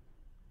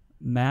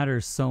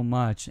matters so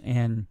much.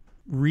 And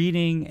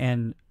reading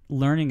and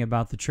learning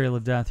about the Trail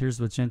of Death,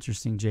 here's what's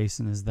interesting,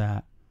 Jason, is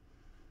that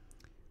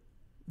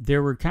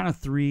there were kind of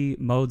three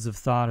modes of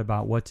thought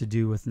about what to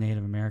do with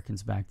Native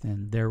Americans back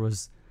then. There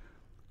was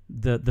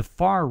the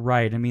far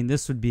right. I mean,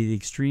 this would be the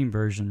extreme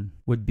version,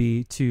 would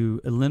be to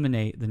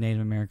eliminate the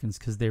Native Americans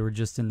because they were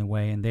just in the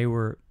way, and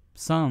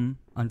some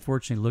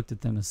unfortunately looked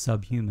at them as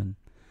subhuman.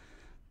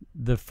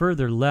 The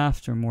further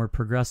left or more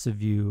progressive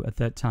view at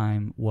that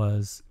time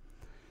was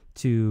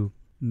to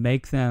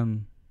make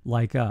them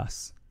like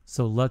us.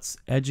 So let's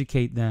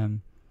educate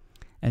them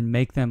and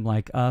make them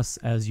like us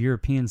as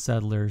European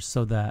settlers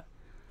so that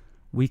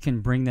we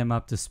can bring them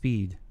up to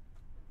speed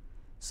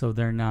so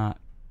they're not,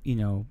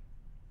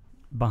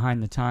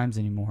 behind the times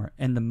anymore.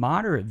 And the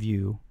moderate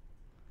view,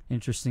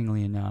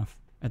 interestingly enough,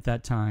 at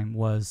that time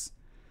was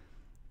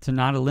to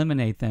not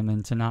eliminate them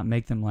and to not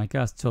make them like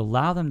us, to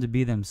allow them to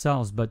be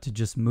themselves, but to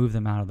just move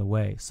them out of the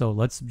way. So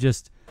let's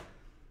just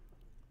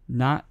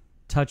not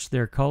touch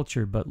their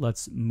culture, but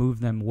let's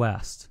move them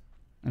west.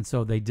 And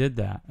so they did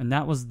that. And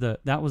that was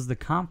the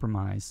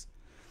compromise.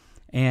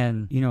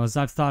 And, as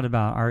I've thought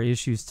about our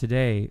issues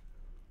today,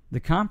 the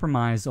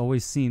compromise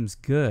always seems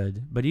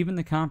good, but even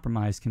the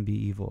compromise can be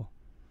evil.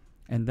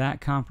 And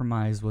that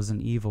compromise was an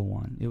evil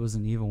one. It was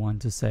an evil one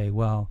to say,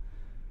 well,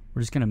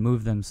 we're just going to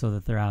move them so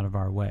that they're out of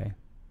our way.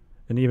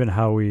 And even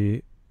how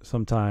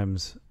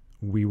sometimes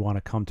we want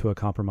to come to a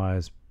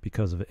compromise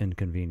because of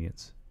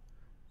inconvenience.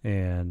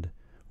 And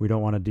we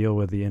don't want to deal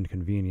with the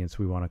inconvenience.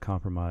 We want to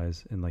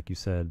compromise. And like you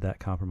said, that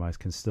compromise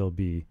can still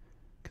be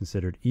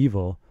considered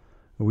evil.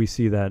 We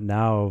see that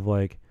now of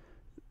like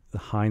the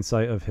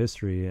hindsight of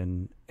history,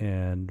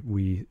 and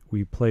we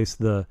place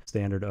the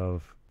standard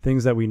of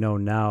things that we know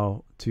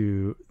now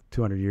to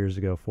 200 years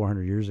ago,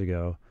 400 years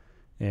ago,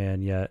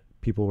 and yet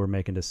people were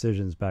making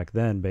decisions back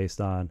then based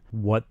on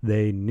what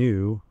they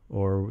knew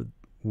or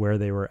where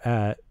they were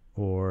at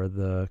or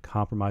the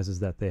compromises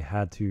that they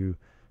had to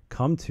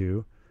come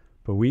to.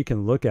 But we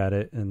can look at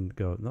it and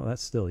go, no,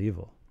 that's still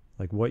evil.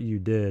 Like what you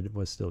did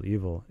was still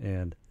evil,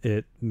 and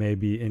it may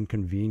be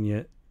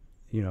inconvenient,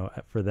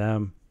 for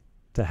them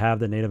to have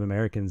the Native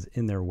Americans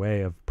in their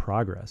way of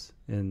progress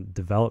and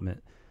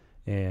development.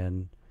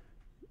 And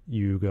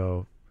you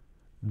go,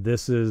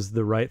 this is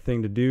the right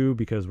thing to do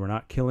because we're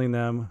not killing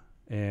them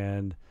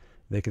and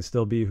they can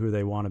still be who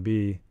they want to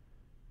be.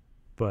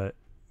 But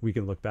we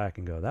can look back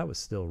and go, that was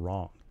still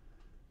wrong.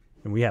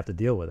 And we have to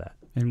deal with that.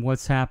 And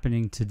what's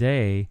happening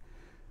today,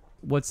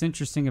 what's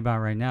interesting about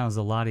right now is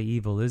a lot of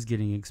evil is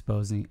getting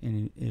exposed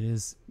and it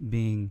is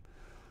being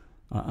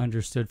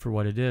understood for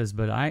what it is.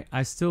 But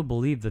I still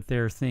believe that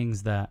there are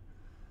things that,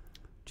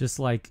 just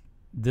like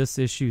this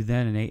issue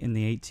then in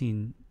the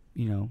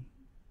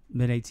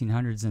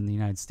mid-1800s in the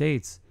United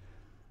States,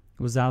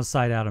 was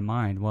outside, out of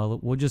mind. Well,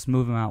 we'll just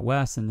move them out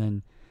west, and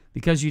then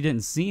because you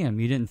didn't see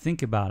them, you didn't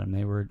think about them.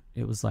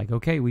 It was like,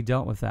 okay, we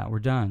dealt with that, we're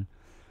done.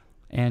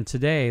 And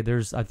today,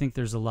 I think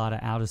there's a lot of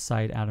out of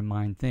sight, out of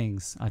mind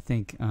things. I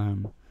think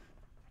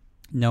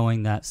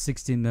knowing that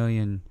 60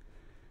 million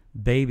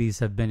babies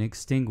have been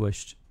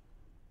extinguished,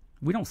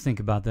 we don't think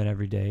about that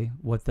every day,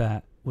 what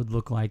that would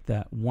look like,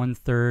 that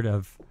 1/3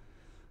 of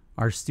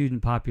our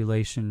student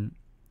population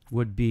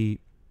would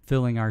be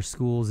filling our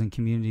schools and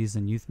communities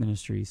and youth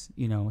ministries.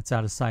 It's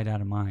out of sight,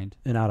 out of mind.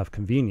 And out of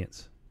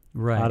convenience.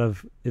 Right.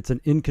 It's an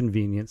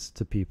inconvenience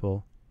to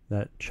people,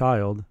 that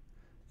child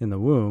in the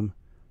womb.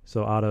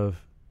 So out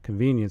of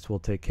convenience, we'll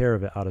take care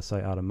of it, out of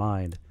sight, out of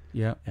mind.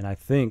 Yeah. And I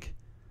think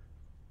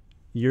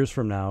years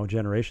from now,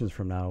 generations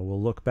from now,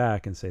 we'll look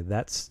back and say,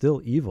 that's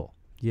still evil.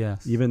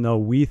 Yes. Even though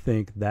we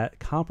think that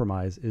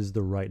compromise is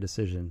the right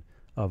decision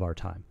of our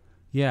time.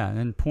 Yeah,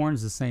 and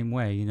porn's the same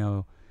way.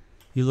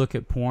 You look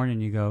at porn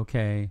and you go,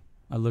 okay,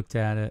 I looked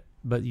at it,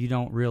 but you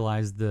don't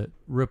realize the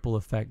ripple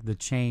effect, the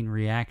chain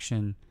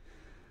reaction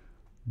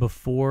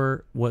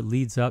before what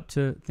leads up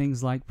to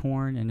things like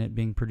porn and it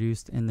being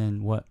produced, and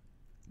then what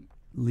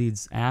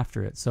leads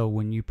after it. So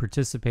when you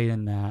participate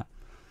in that,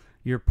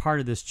 you're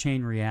part of this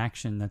chain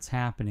reaction that's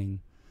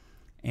happening,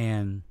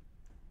 and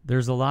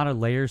there's a lot of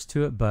layers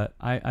to it. But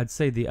I'd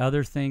say the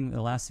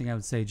last thing I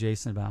would say,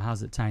 Jason, about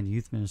how's it tied to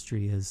youth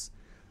ministry is,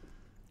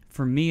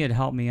 for me, it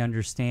helped me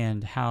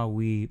understand how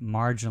we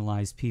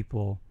marginalize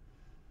people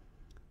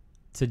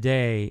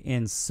today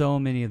in so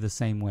many of the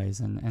same ways.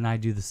 And I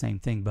do the same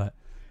thing, but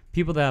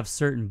people that have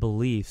certain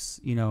beliefs,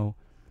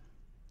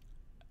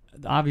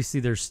 obviously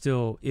there's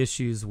still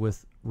issues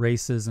with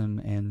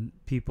racism and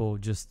people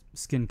just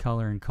skin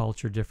color and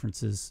culture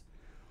differences,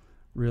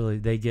 really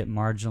they get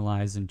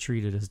marginalized and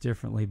treated as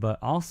differently. But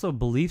also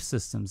belief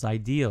systems,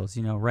 ideals.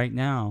 Right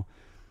now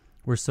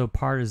we're so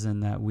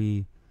partisan that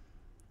we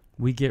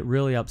get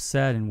really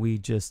upset and we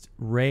just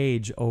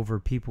rage over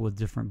people with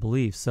different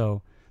beliefs.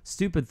 So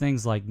stupid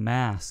things like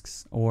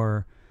masks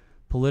or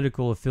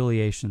political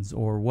affiliations,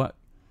 or what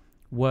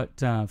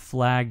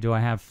flag do I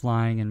have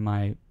flying in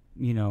my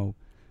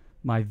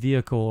my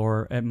vehicle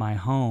or at my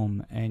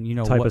home, and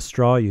type of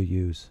straw you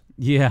use.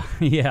 Yeah.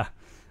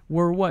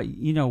 Or what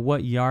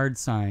yard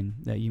sign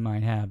that you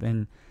might have.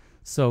 And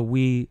so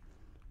we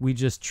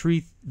just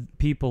treat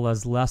people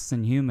as less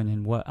than human.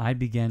 And what I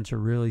began to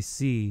really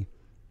see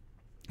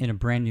in a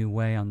brand new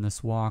way on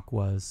this walk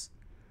was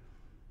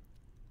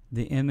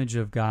the image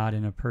of God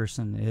in a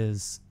person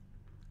is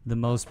the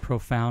most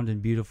profound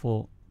and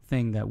beautiful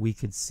thing that we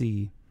could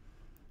see.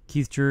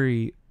 Keith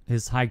Drury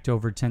has hiked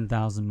over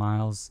 10,000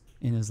 miles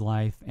in his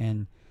life,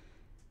 and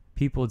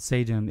people would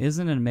say to him,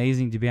 "Isn't it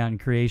amazing to be out in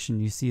creation?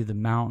 You see the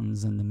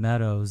mountains and the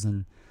meadows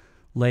and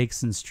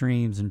lakes and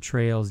streams and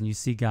trails, and you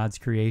see God's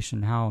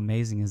creation. How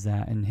amazing is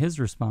that?" And his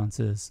response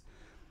is,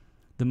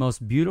 the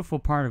most beautiful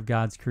part of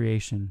God's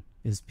creation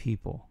is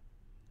people.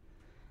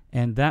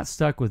 And that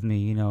stuck with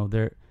me.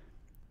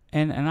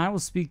 And I will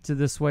speak to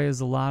this way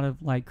as a lot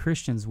of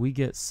Christians, we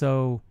get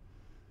so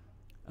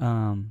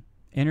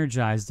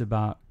energized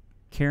about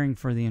caring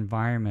for the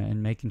environment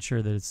and making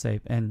sure that it's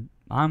safe. And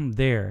I'm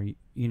there,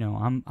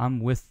 I'm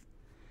with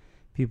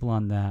people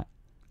on that.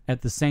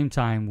 At the same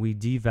time, we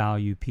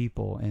devalue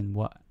people and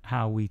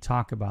how we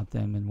talk about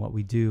them and what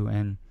we do.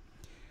 And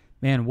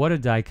man, what a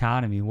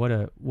dichotomy,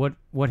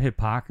 what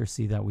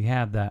hypocrisy that we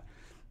have, that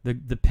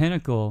the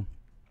pinnacle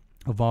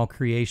of all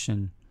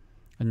creation,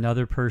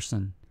 another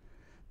person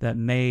that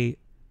may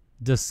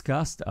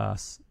disgust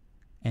us,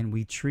 and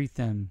we treat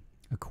them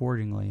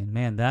accordingly. And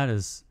man, that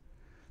is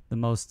the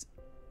most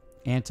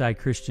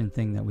anti-Christian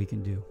thing that we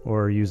can do.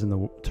 Or using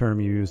the term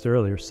you used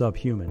earlier,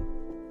 subhuman.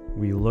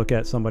 We look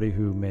at somebody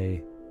who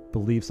may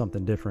believe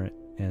something different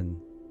and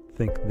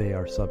think they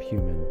are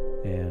subhuman,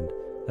 and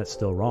that's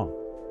still wrong,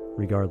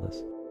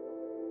 regardless.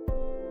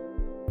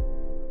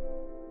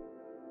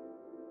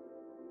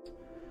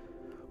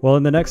 Well,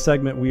 in the next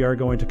segment, we are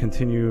going to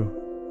continue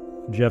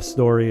Jeff's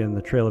story and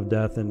the Trail of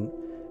Death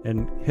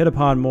and hit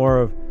upon more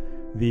of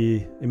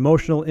the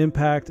emotional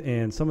impact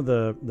and some of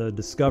the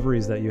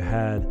discoveries that you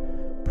had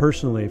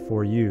personally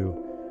for you.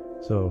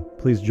 So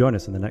please join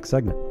us in the next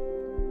segment.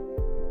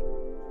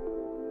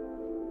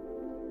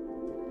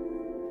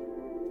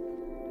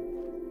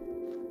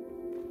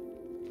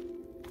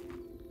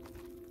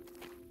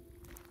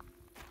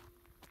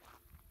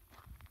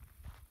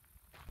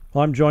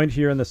 Well, I'm joined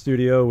here in the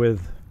studio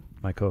with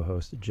my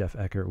co-host, Jeff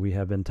Eckart. We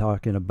have been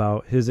talking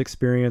about his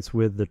experience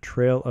with the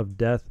Trail of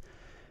Death,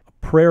 a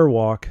prayer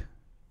walk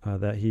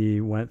that he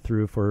went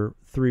through for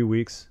 3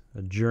 weeks,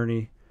 a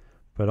journey,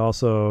 but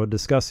also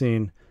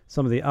discussing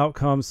some of the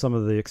outcomes, some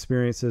of the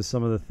experiences,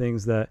 some of the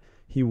things that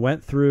he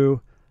went through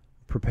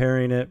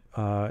preparing it,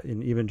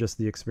 and even just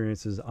the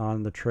experiences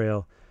on the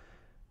trail.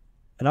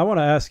 And I want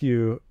to ask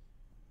you,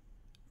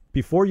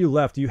 before you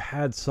left, you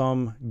had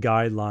some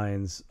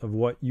guidelines of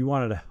what you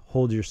wanted to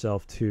hold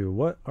yourself to.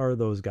 What are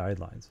those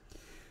guidelines?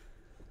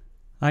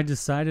 I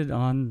decided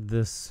on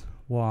this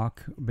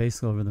walk,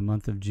 basically over the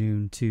month of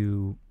June,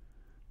 to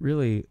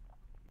really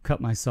cut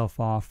myself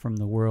off from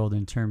the world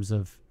in terms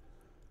of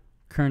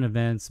current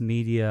events,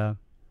 media,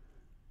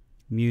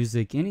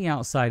 music, any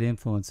outside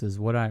influences.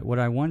 What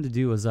I wanted to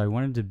do is I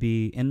wanted to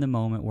be in the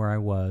moment where I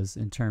was,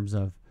 in terms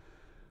of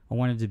I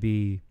wanted to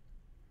be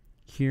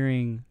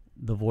hearing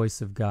the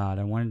voice of God.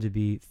 I wanted to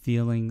be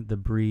feeling the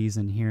breeze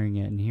and hearing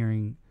it, and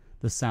hearing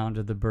the sound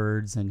of the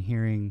birds, and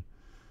hearing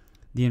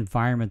the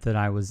environment that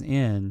I was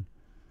in,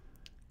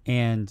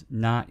 and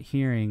not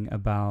hearing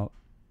about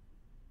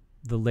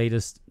the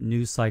latest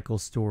news cycle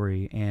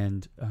story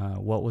and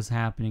what was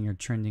happening or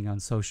trending on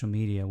social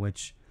media,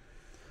 which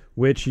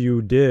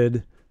you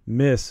did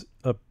miss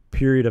a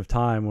period of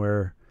time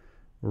where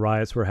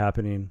riots were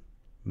happening,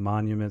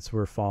 monuments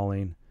were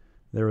falling,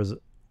 there was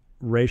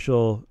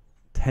racial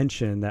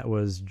tension that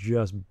was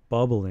just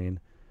bubbling,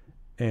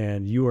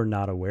 and you were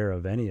not aware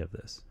of any of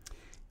this.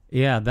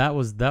 Yeah, that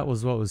was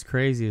what was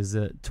crazy, is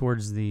that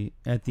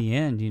at the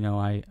end,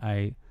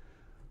 I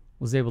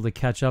was able to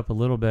catch up a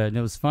little bit. And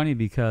it was funny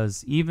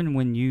because even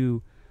when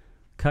you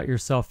cut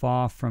yourself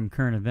off from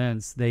current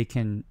events, they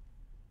can,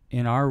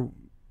 in our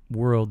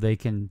world, they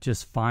can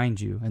just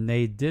find you. And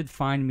they did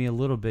find me a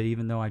little bit,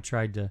 even though I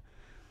tried to,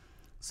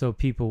 so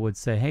people would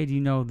say, "Hey, do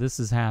you know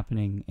this is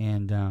happening?"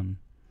 And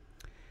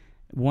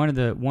one of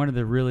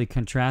the really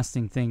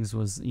contrasting things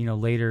was,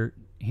 later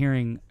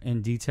hearing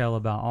in detail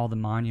about all the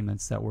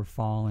monuments that were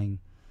falling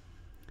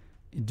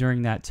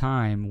during that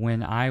time,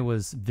 when I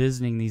was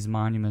visiting these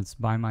monuments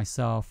by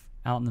myself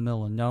out in the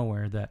middle of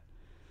nowhere that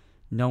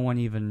no one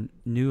even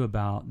knew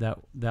about,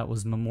 that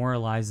was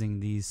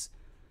memorializing these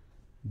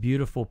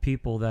beautiful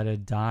people that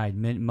had died,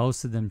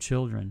 most of them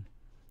children,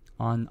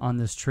 on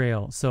this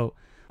trail. So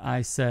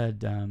I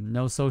said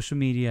no social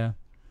media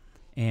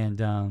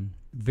and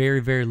very,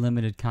 very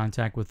limited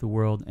contact with the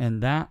world.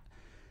 And that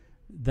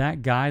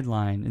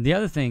guideline. And the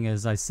other thing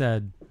is, I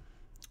said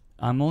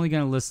I'm only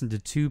going to listen to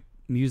 2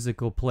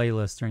 musical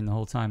playlists during the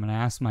whole time. And I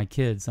asked my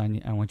kids, I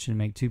want you to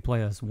make 2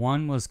 playlists.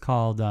 One was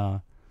called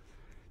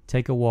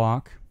Take a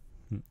Walk.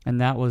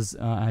 And that was,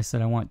 I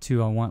said, I want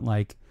 2. I want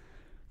like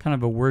kind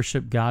of a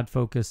worship,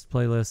 God-focused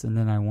playlist. And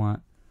then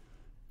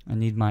I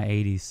need my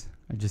 80s.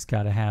 I just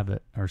got to have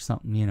it or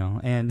something, you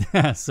know. And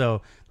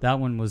so that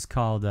one was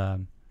called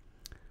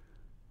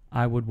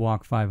I Would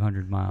Walk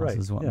 500 Miles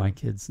is what my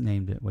kids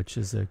named it, which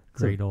is a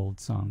great old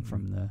song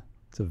from the...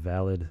 It's a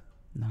valid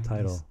 90s.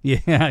 title.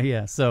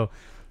 Yeah. So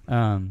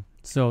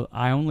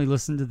I only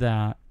listened to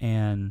that,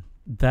 and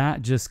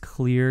that just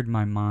cleared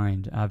my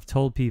mind. I've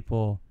told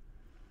people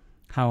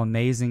how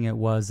amazing it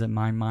was that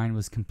my mind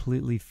was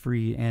completely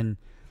free, and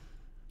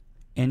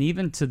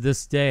even to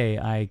this day,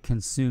 I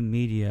consume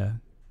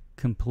media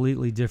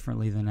completely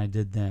differently than I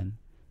did then.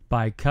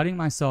 By cutting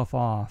myself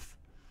off,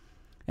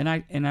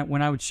 and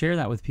when I would share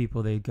that with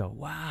people, they'd go,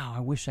 "Wow, I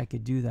wish I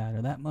could do that,"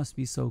 or "That must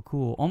be so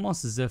cool,"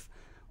 almost as if,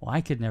 well,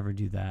 I could never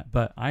do that.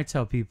 But I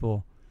tell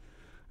people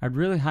I'd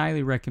really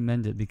highly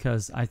recommend it,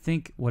 because I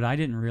think what I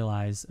didn't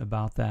realize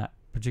about that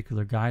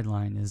particular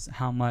guideline is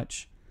how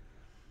much,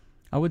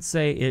 I would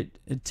say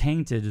it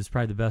tainted is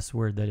probably the best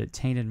word, that it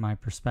tainted my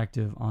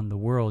perspective on the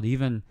world.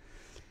 Even,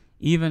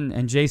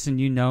 and Jason,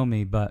 you know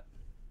me, but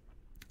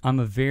I'm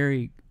a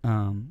very,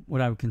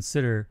 what I would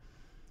consider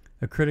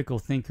a critical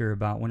thinker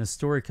about when a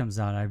story comes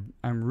out.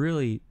 I'm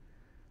really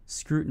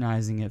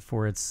scrutinizing it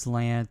for its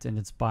slant and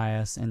its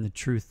bias and the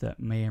truth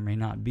that may or may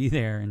not be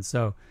there. And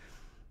so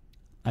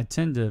I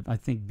tend to, I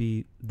think,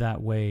 be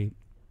that way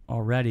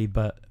already,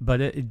 but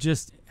it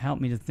just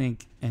helped me to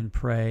think and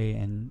pray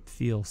and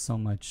feel so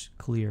much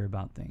clearer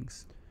about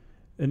things.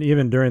 And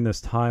even during this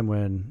time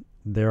when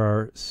there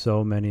are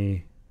so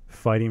many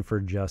fighting for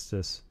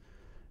justice,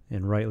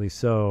 and rightly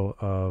so,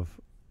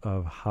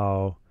 of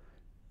how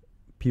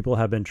people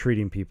have been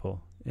treating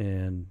people,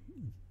 and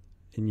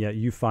yet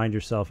you find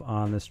yourself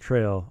on this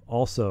trail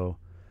also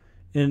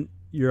in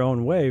your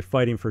own way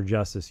fighting for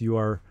justice. You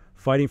are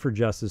fighting for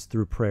justice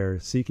through prayer,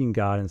 seeking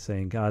God and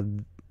saying,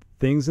 God,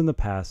 things in the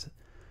past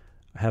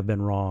have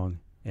been wrong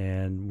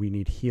and we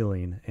need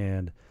healing.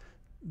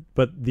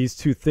 But these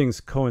 2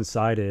 things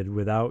coincided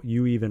without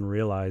you even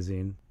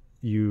realizing.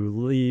 You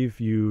leave,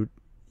 you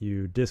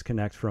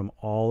disconnect from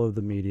all of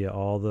the media,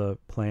 all the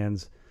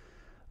plans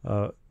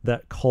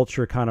that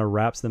culture kind of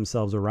wraps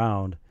themselves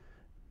around,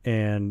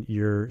 and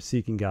you're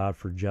seeking God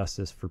for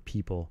justice for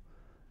people.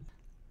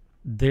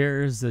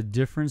 There's a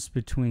difference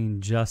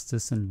between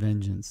justice and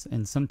vengeance,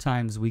 and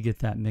sometimes we get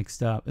that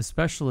mixed up,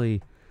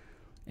 especially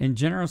in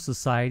general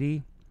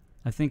society.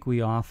 I think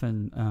we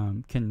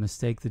often can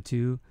mistake the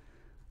 2.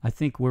 I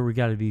think where we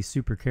got to be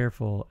super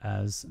careful,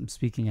 as I'm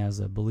speaking as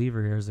a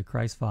believer here, as a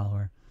Christ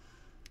follower,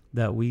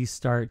 that we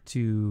start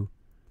to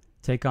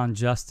take on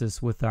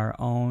justice with our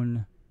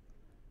own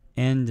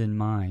end in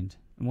mind.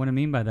 And what I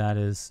mean by that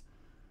is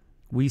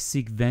we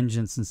seek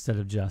vengeance instead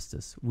of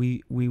justice.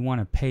 We want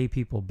to pay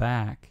people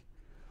back.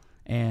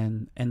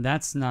 And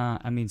that's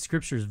not, I mean,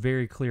 Scripture is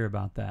very clear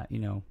about that. You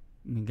know,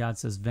 I mean, God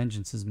says,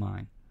 vengeance is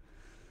mine.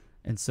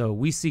 And so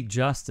we seek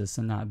justice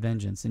and not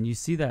vengeance. And you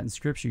see that in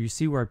Scripture. You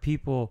see where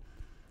people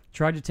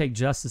try to take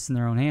justice in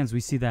their own hands. We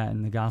see that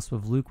in the Gospel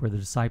of Luke, where the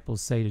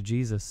disciples say to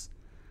Jesus,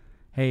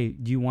 hey,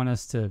 do you want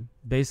us to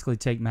basically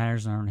take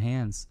matters in our own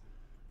hands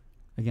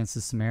against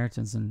the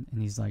Samaritans? And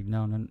he's like,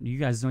 no, you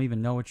guys don't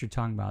even know what you're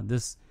talking about.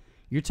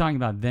 You're talking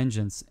about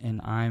vengeance,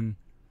 and I'm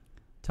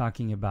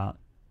talking about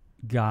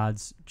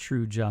God's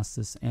true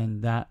justice,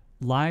 and that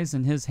lies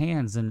in his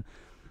hands. And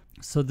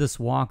so this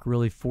walk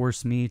really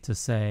forced me to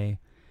say,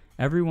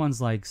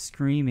 everyone's like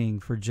screaming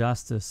for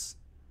justice,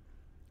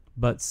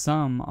 but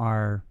some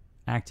are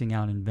acting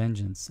out in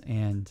vengeance.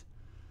 And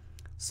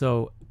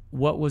so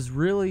what was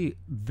really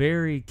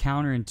very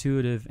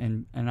counterintuitive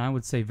and I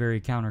would say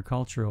very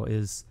countercultural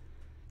is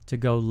to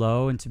go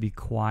low and to be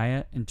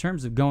quiet. In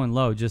terms of going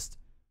low, just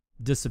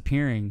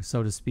disappearing,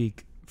 so to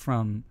speak,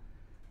 from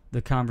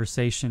the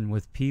conversation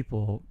with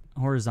people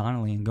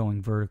horizontally and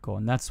going vertical.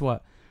 And that's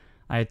what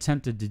I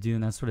attempted to do,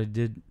 and that's what I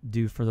did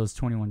do for those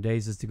 21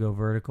 days, is to go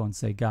vertical and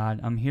say, God,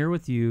 I'm here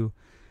with you.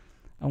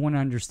 I want to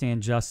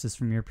understand justice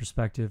from your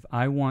perspective.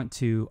 I want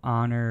to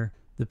honor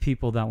the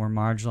people that were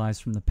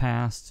marginalized from the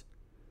past.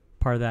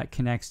 Part of that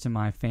connects to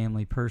my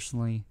family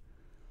personally.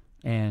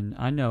 And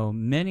I know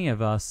many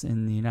of us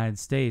in the United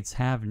States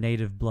have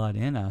native blood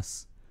in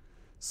us,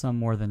 some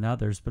more than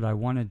others, but I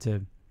wanted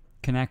to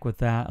connect with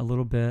that a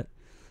little bit.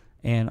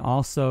 And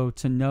also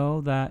to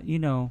know that,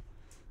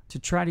 to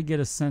try to get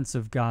a sense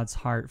of God's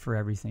heart for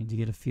everything, to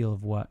get a feel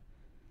of what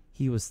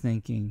he was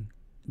thinking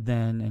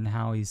then and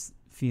how he's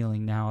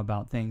feeling now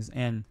about things.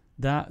 And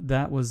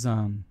that was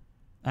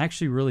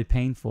actually really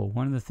painful.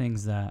 One of the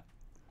things that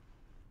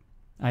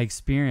I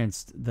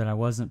experienced that I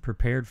wasn't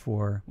prepared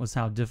for was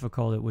how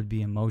difficult it would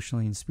be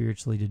emotionally and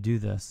spiritually to do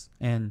this.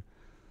 And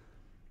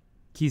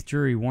Keith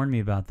Drury warned me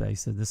about that. He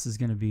said, this is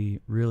going to be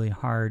really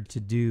hard to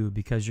do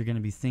because you're going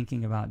to be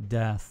thinking about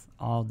death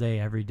all day,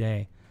 every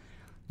day.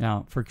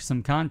 Now, for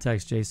some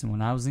context, Jason,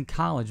 when I was in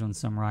college one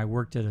summer, I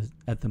worked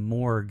at the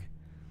morgue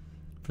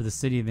for the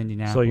city of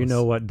Indianapolis. So you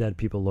know what dead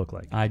people look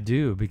like? I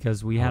do,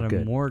 because we had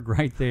a morgue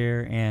right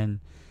there, and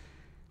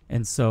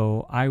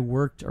so I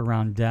worked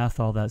around death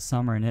all that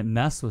summer, and it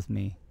messed with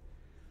me.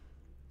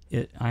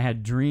 I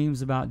had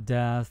dreams about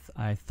death.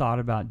 I thought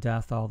about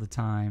death all the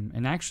time.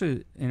 And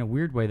actually, in a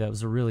weird way, that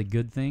was a really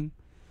good thing,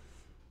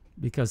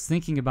 because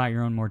thinking about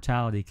your own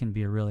mortality can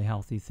be a really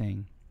healthy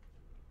thing.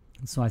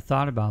 And so I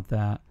thought about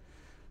that,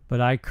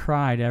 but I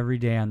cried every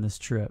day on this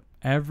trip.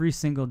 Every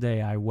single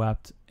day I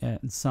wept,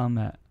 and some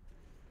at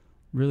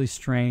really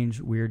strange,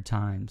 weird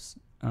times.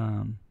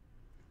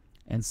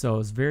 And so it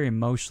was very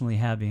emotionally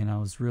heavy, and I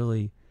was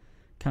really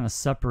kind of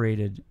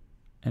separated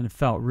and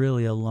felt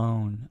really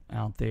alone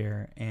out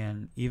there.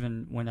 And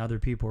even when other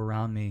people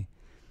around me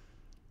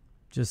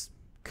just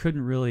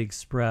couldn't really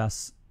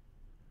express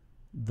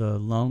the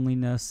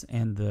loneliness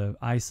and the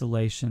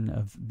isolation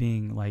of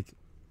being like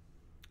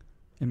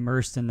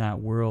immersed in that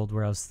world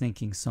where I was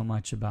thinking so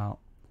much about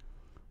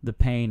the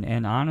pain.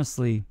 And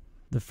honestly,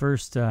 the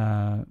first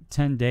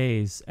 10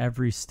 days,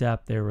 every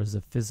step there was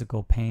a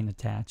physical pain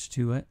attached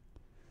to it.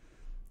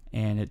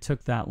 And it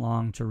took that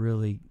long to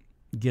really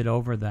get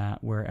over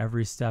that, where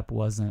every step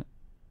wasn't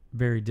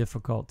very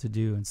difficult to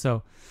do. And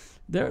so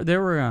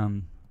there were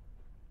a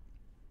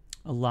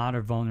lot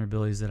of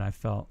vulnerabilities that I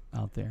felt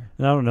out there.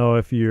 And I don't know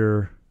if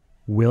you're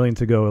willing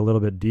to go a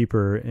little bit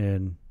deeper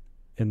in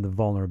the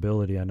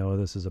vulnerability. I know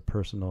this is a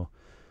personal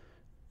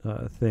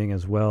thing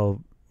as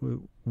well,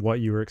 what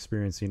you were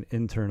experiencing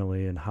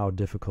internally and how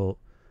difficult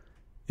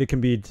it can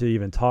be to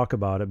even talk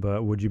about it.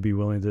 But would you be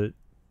willing to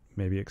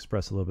maybe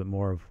express a little bit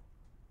more of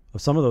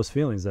some of those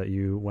feelings that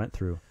you went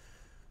through?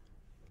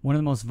 One of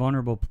the most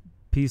vulnerable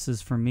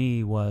pieces for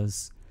me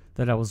was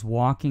that I was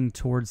walking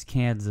towards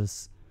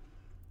Kansas,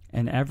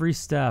 and every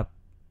step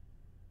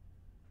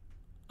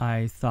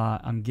I thought,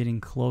 I'm getting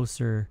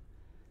closer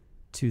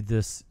to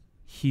this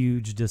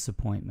huge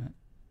disappointment.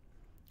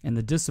 And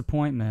the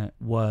disappointment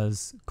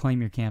was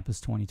Claim Your Campus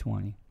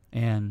 2020.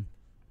 And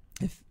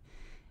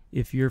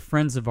if you're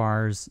friends of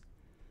ours,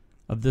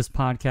 of this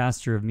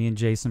podcast, or of me and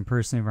Jason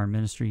personally, of our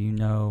ministry, you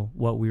know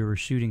what we were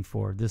shooting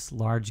for, this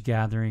large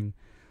gathering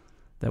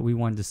that we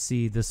wanted to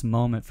see, this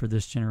moment for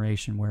this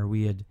generation where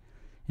we had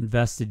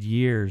invested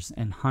years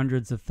and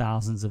hundreds of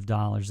thousands of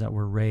dollars that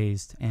were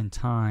raised, and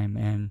time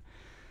and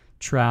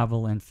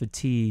travel and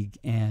fatigue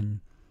and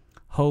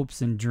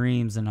hopes and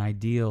dreams and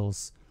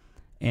ideals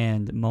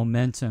and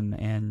momentum,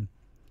 and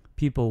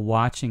people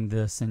watching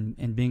this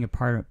and being a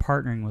part of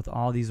partnering with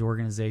all these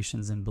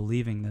organizations and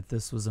believing that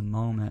this was a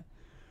moment,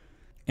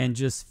 and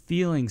just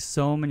feeling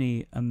so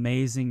many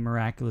amazing,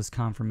 miraculous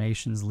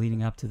confirmations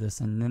leading up to this,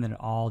 and then it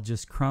all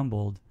just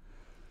crumbled.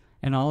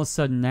 And all of a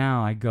sudden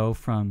now I go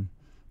from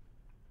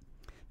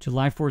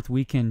July 4th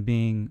weekend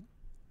being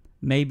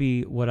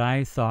maybe what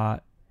I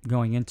thought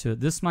going into it,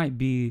 this might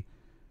be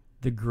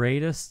the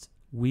greatest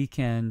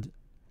weekend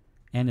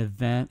and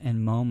event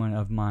and moment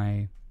of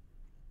my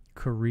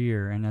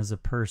career and as a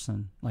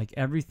person. Like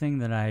everything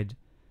that I'd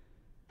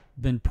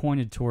been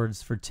pointed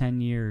towards for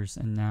 10 years,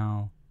 and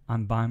now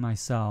I'm by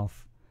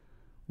myself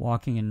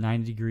walking in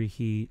 90-degree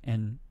heat,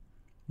 and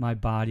my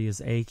body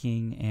is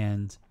aching,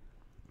 and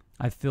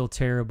I feel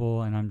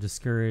terrible, and I'm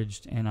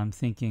discouraged, and I'm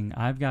thinking,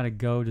 I've got to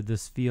go to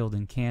this field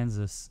in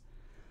Kansas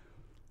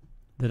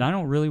that I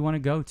don't really want to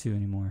go to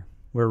anymore.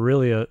 Where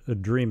really a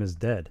dream is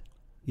dead.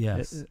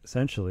 Yes.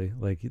 Essentially,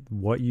 like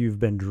what you've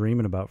been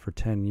dreaming about for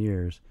 10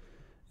 years.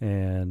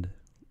 And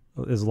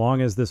as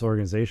long as this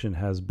organization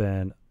has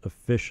been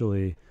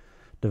officially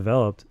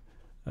developed,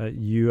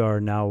 you are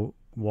now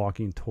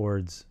walking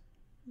towards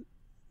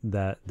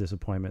that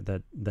disappointment,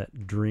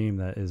 that dream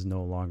that is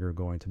no longer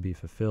going to be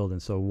fulfilled.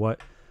 And so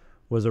what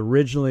was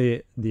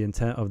originally the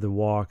intent of the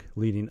walk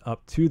leading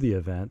up to the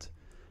event,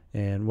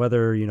 and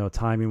whether,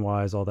 timing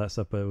wise, all that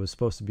stuff, but it was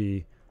supposed to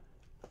be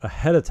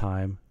ahead of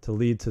time to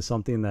lead to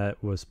something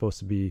that was supposed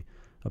to be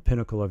a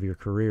pinnacle of your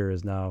career,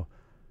 is now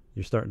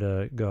you're starting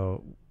to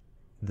go,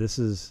 this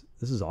is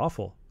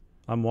awful.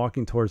 I'm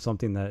walking towards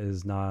something that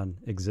is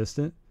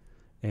non-existent,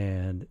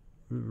 and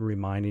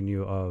reminding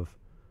you of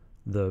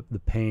the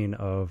pain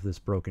of this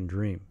broken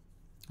dream.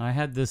 I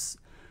had these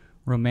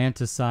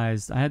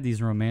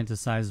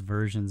romanticized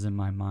versions in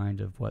my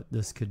mind of what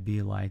this could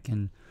be like.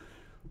 And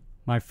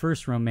my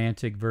first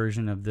romantic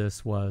version of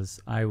this was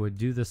I would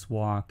do this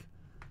walk,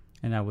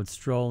 and I would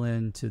stroll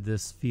into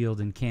this field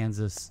in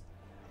Kansas,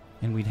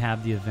 and we'd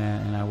have the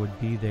event, and I would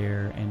be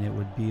there, and it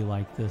would be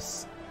like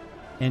this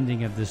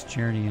ending of this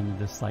journey and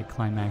this like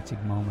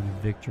climactic moment of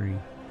victory.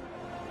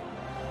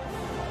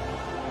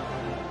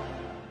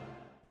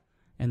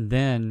 And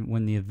then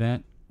when the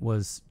event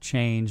was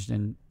changed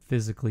and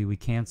physically we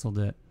canceled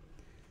it,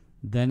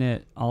 then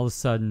it all of a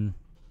sudden,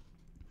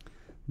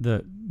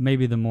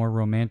 maybe the more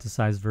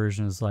romanticized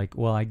version is like,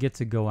 well, I get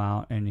to go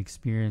out and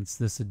experience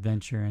this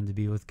adventure and to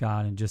be with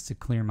God and just to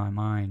clear my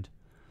mind.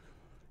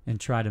 and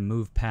try to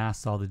move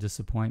past all the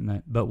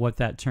disappointment. But what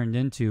that turned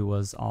into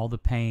was all the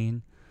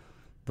pain,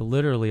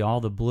 literally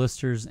all the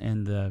blisters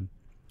and the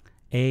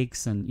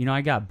aches. And, you know, I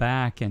got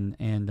back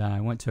and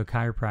I went to a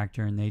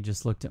chiropractor, and they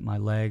just looked at my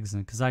legs,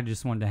 and because I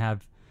just wanted to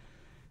have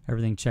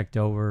everything checked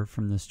over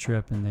from this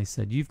trip, and they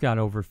said, you've got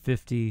over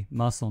 50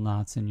 muscle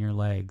knots in your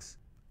legs.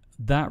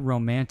 That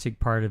romantic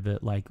part of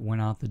it, like,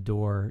 went out the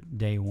door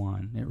day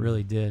one. It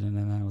really did. And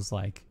then I was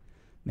like,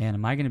 man,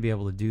 am I going to be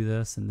able to do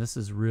this? And this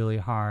is really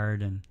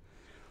hard, and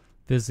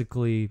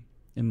physically,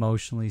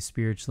 emotionally,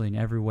 spiritually, in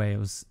every way, it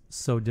was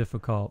so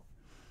difficult.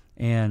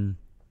 And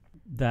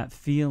that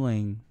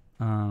feeling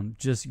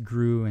just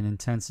grew in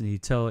intensity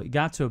till it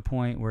got to a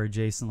point where,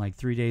 Jason, like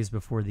 3 days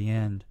before the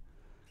end,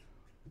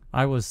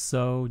 I was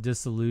so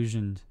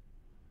disillusioned,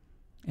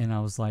 and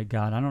I was like,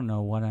 God, I don't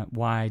know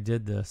why I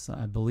did this.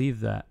 I believe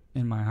that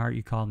in my heart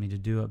you called me to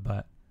do it,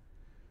 but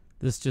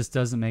this just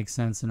doesn't make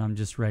sense, and I'm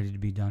just ready to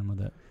be done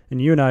with it.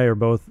 And you and I are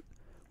both,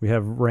 we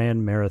have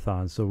ran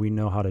marathons, so we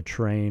know how to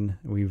train.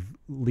 We've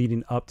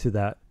leading up to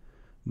that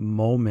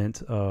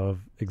moment of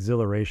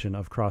exhilaration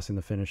of crossing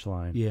the finish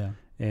line. Yeah.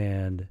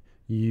 And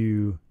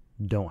you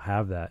don't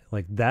have that.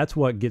 Like, that's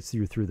what gets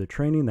you through the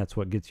training. That's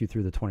what gets you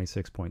through the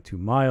 26.2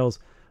 miles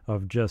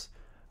of just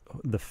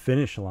the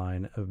finish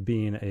line of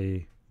being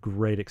a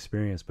great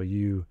experience. But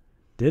you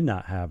did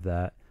not have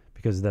that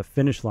because that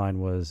finish line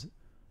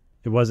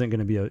it wasn't going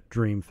to be a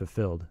dream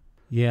fulfilled.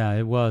 Yeah,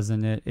 it was.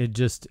 And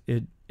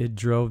it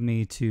drove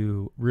me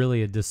to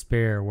really a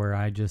despair where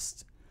I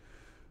just,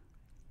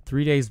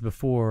 3 days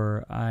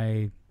before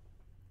I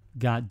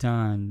got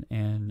done,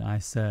 and I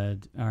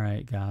said, all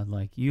right, God,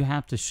 like, you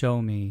have to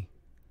show me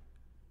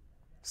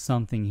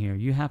something here.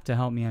 You have to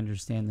help me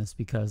understand this,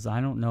 because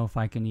I don't know if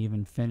I can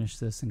even finish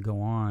this and go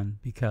on,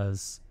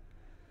 because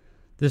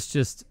this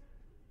just,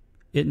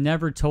 it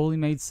never totally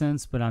made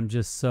sense, but I'm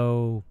just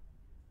so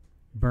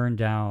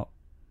burned out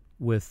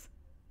with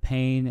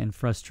pain and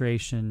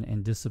frustration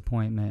and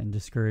disappointment and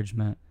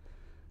discouragement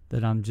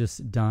that I'm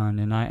just done.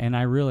 And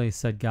I really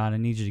said, God, I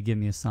need you to give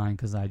me a sign,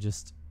 because I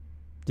just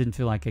didn't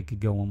feel like I could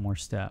go one more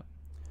step.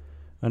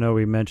 I know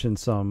we mentioned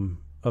some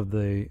of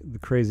the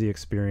crazy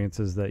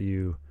experiences that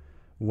you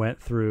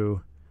went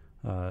through,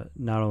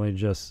 not only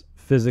just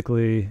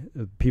physically,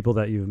 people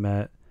that you've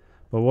met,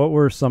 but what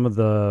were some of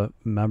the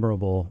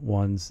memorable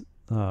ones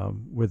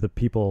with the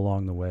people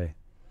along the way?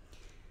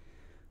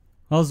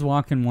 I was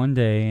walking one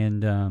day,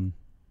 and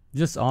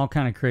just all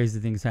kind of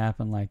crazy things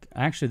happened. Like,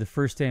 actually, the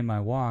first day of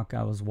my walk,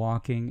 I was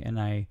walking, and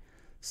I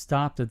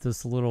stopped at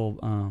this little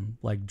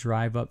like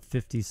drive-up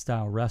 50s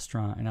style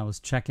restaurant, and I was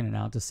checking it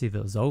out to see if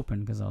it was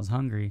open because I was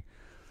hungry.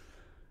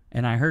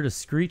 And I heard a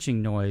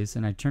screeching noise,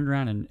 and I turned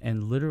around,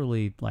 and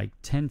literally like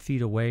 10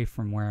 feet away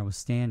from where I was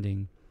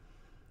standing,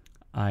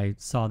 I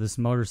saw this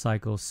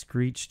motorcycle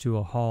screech to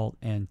a halt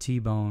and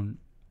T-bone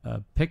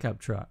a pickup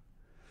truck.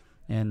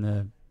 And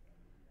the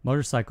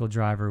motorcycle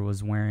driver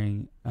was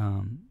wearing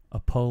a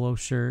polo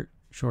shirt,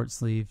 short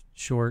sleeve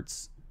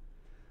shorts,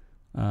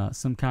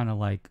 some kind of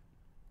like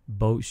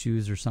boat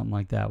shoes or something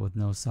like that with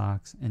no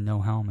socks and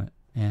no helmet.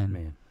 And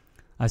Man.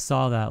 I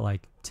saw that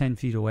like 10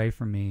 feet away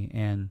from me,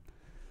 and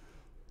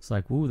it's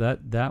like, ooh,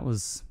 that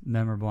was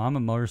memorable. I'm a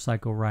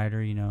motorcycle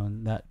rider, you know,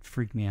 and that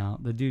freaked me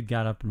out. The dude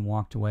got up and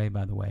walked away,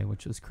 by the way,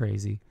 which was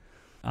crazy.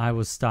 I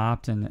was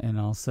stopped, and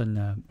all of a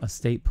sudden a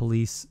state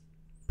police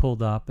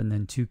pulled up, and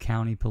then 2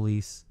 county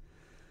police,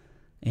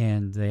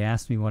 and they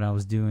asked me what I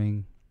was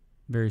doing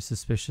very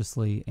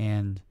suspiciously.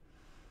 And,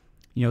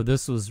 you know,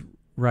 this was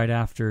right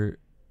after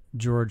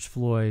George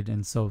Floyd,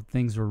 and so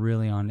things were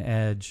really on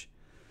edge.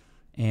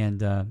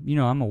 And, you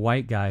know, I'm a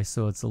white guy,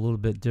 so it's a little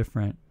bit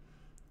different.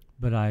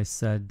 But I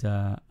said,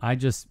 I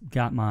just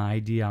got my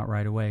ID out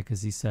right away,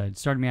 because he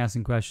started me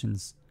asking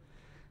questions.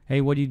 Hey,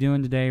 what are you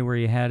doing today? Where are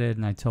you headed?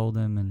 And I told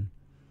him, and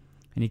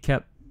he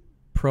kept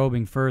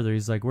probing further.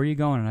 He's like, where are you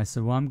going? And I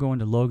said, well, I'm going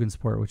to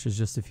Logansport, which is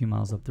just a few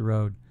miles up the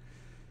road.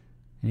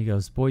 And he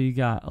goes, boy,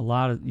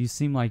 you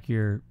seem like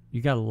you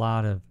got a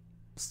lot of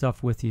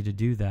stuff with you to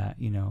do that.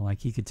 You know,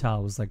 like he could tell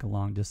it was like a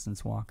long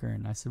distance walker.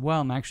 And I said,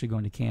 well, I'm actually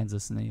going to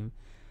Kansas. And he, you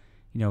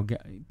know,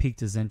 piqued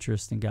his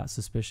interest and got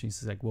suspicious.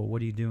 He's like, well,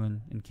 what are you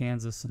doing in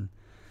Kansas? And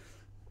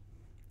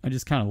I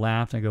just kind of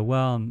laughed. I go,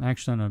 well, I'm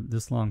actually on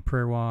this long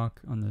prayer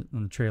walk on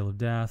the Trail of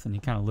Death. And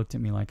he kind of looked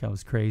at me like I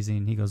was crazy.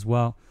 And he goes,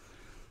 well,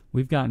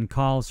 we've gotten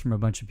calls from a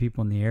bunch of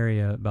people in the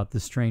area about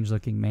this strange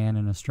looking man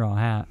in a straw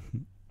hat.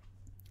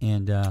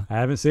 And I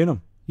haven't seen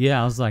him.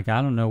 Yeah, I was like,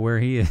 I don't know where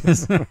he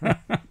is.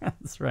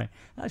 That's right.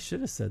 I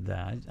should have said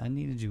that. I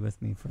needed you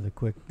with me for the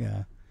quick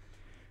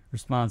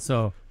response.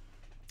 So,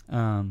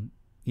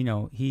 you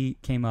know, he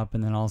came up,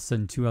 and then all of a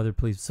sudden 2 other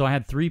police. So I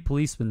had 3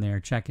 policemen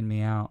there checking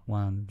me out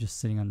while I'm just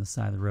sitting on the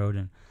side of the road.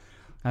 And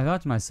I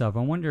thought to myself,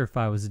 I wonder if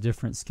I was a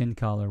different skin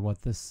color,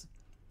 what this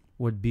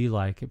would be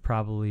like. It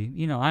probably,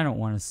 you know, I don't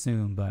want to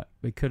assume, but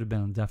it could have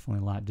been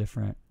definitely a lot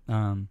different.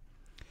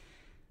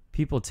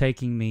 People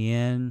taking me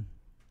in,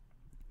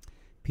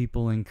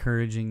 people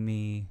encouraging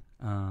me.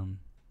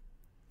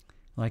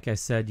 Like I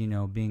said, you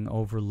know, being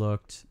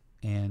overlooked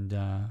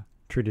and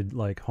treated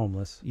like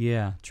homeless.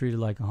 Yeah, treated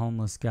like a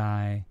homeless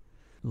guy.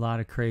 A lot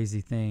of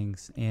crazy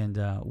things. And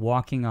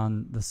walking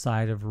on the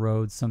side of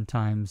roads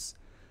sometimes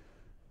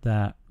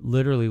that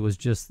literally was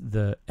just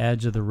the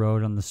edge of the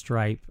road on the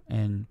stripe,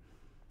 and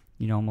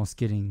almost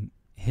getting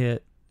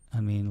hit.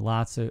 I mean,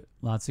 lots of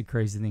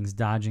crazy things,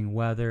 dodging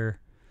weather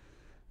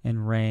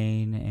and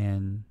rain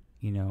and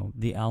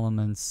the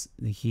elements,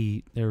 the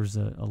heat. There was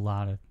a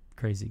lot of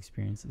crazy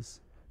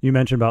experiences. You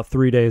mentioned about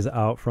 3 days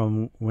out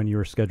from when you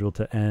were scheduled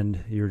to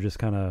end, you were just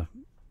kind of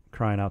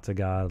crying out to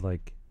God,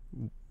 like,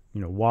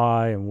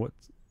 why and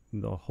what's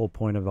the whole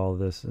point of all of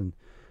this.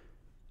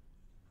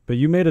 But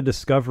you made a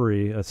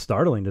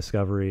startling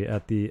discovery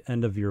at the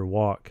end of your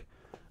walk.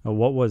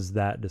 What was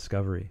that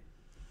discovery?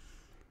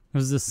 It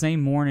was the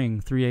same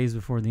morning, 3 days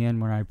before the end,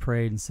 when I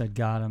prayed and said,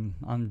 God,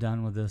 I'm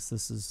done with this.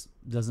 This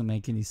doesn't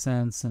make any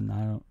sense. And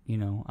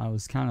I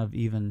was kind of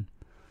even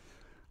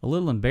a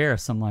little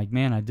embarrassed. I'm like,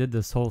 man, I did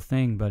this whole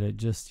thing, but it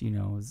just,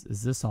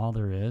 is this all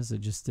there is?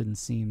 It just didn't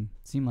seem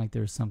like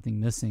there was something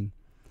missing.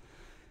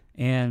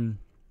 And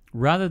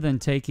rather than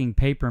taking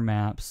paper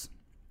maps,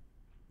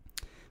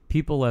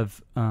 people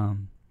have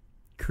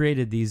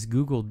created these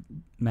Google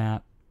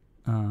map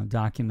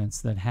documents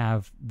that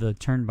have the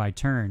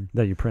turn-by-turn.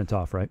 That you print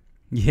off, right?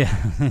 Yeah,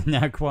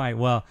 not quite.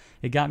 Well,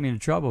 it got me into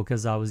trouble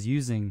because I was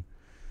using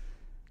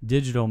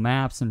digital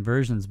maps and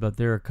versions, but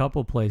there are a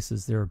couple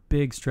places, there are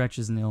big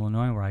stretches in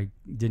Illinois where I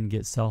didn't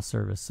get cell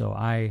service. So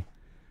it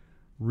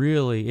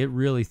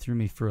really threw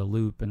me for a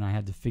loop, and I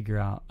had to figure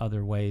out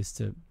other ways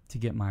to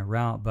get my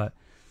route. But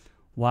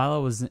while I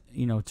was,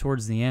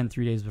 towards the end,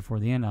 3 days before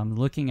the end, I'm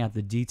looking at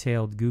the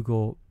detailed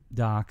Google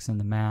Docs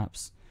and the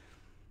maps.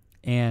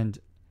 And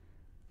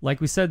like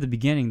we said at the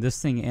beginning,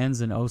 this thing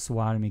ends in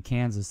Potawatomi,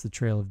 Kansas, the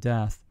Trail of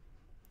Death.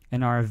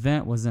 And our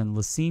event was in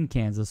Lacine,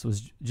 Kansas,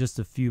 was just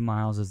a few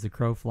miles as the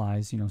crow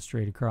flies,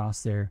 straight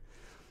across there.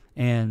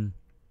 And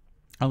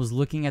I was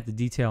looking at the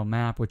detailed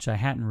map, which I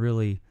didn't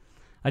really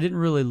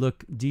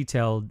look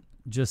detailed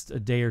just a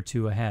day or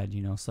two ahead,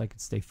 so I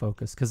could stay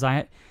focused. Because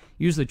I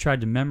usually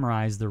tried to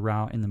memorize the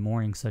route in the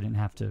morning so I didn't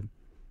have to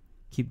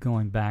keep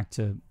going back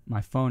to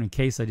my phone in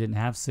case I didn't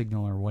have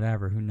signal or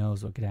whatever. Who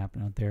knows what could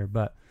happen out there.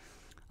 But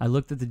I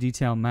looked at the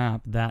detailed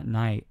map that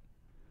night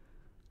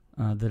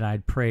that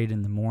I'd prayed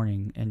in the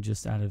morning, and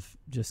just out of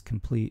just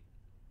complete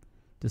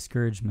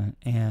discouragement.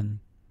 And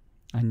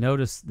I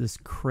noticed this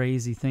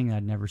crazy thing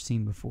I'd never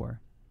seen before.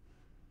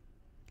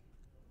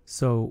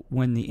 So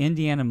when the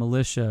Indiana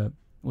militia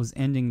was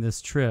ending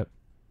this trip,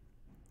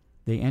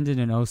 they ended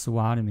in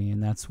Potawatomi,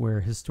 and that's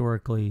where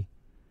historically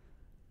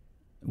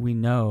we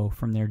know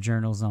from their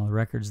journals and all the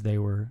records they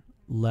were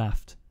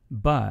left.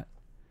 But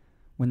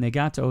when they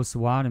got to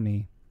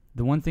Potawatomi,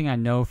 the one thing I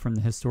know from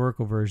the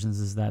historical versions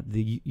is that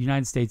the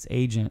United States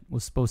agent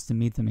was supposed to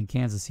meet them in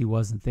Kansas. He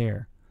wasn't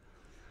there.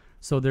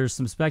 So there's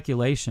some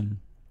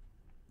speculation.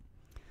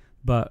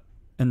 But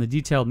in the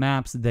detailed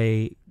maps,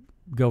 they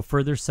go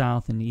further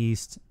south and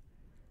east,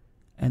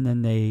 and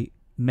then they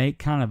make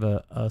kind of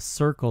a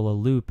circle, a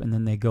loop, and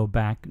then they go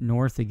back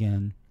north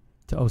again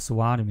to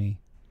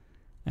Potawatomi,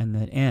 and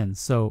that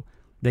ends. So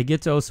they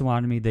get to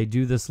Potawatomi, they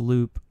do this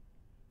loop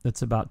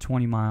that's about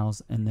 20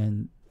 miles, and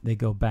then they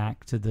go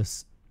back to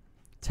this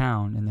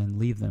town and then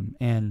leave them.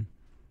 And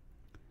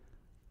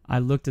I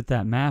looked at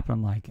that map, and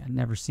I'm like, I've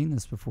never seen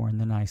this before. And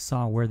then I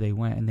saw where they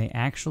went, and they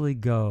actually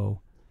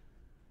go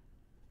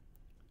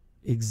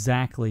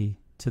exactly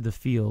to the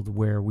field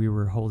where we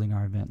were holding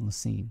our event in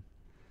Lacine.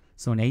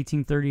 So in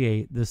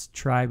 1838, this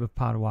tribe of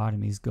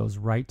Potawatomis goes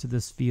right to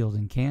this field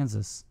in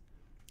Kansas,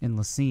 in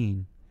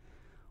Lacine,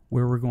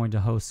 where we're going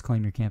to host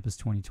Claim Your Campus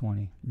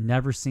 2020.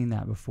 Never seen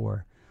that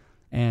before.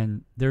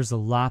 And there's a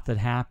lot that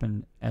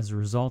happened as a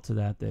result of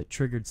that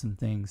triggered some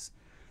things.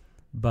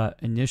 But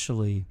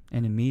initially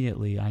and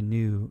immediately, I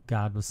knew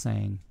God was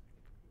saying,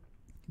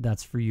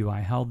 that's for you. I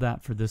held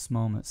that for this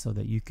moment so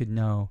that you could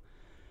know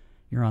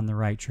you're on the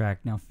right track.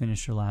 Now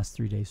finish your last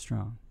 3 days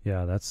strong.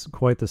 Yeah, that's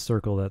quite the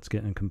circle that's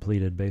getting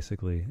completed,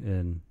 basically,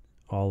 in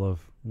all of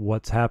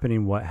what's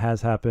happening, what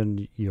has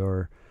happened,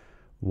 your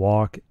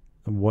walk,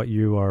 what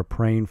you are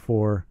praying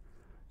for,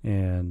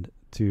 and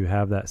to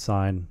have that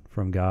sign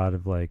from God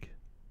of like,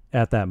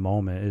 at that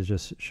moment, it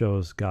just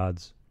shows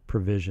God's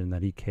provision,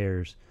 that he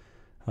cares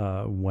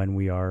when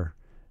we are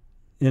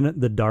in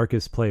the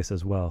darkest place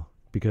as well,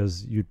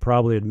 because you'd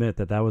probably admit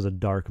that was a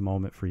dark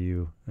moment for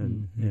you.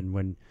 And and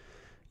when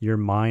your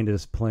mind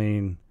is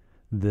playing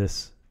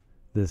this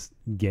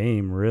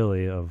game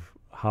really of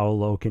how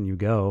low can you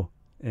go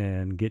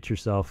and get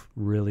yourself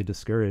really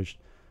discouraged,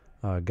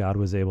 God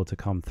was able to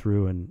come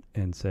through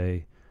and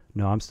say,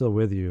 no, I'm still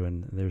with you,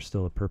 and there's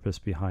still a purpose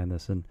behind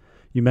this. And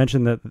you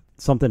mentioned that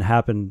something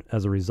happened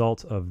as a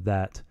result of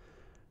that.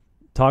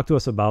 Talk to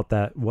us about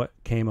that. What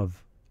came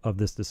of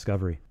this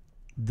discovery?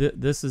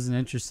 This is an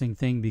interesting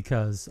thing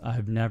because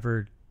I've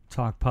never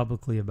talked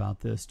publicly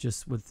about this,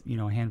 just with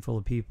a handful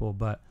of people.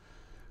 But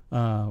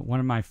one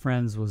of my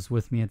friends was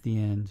with me at the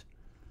end,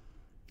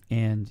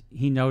 and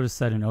he noticed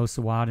that in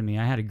Potawatomi,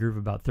 I had a group of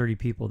about 30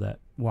 people that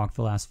walked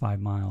the last 5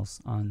 miles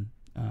on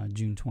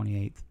June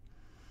 28th.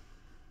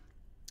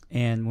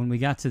 And when we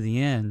got to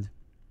the end,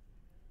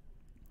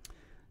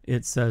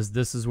 it says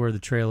this is where the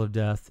Trail of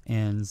Death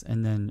ends.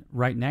 And then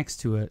right next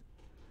to it,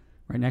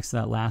 right next to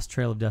that last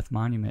Trail of Death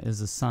monument,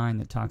 is a sign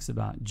that talks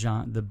about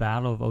the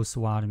Battle of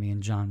Potawatomi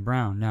and John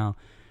Brown. Now,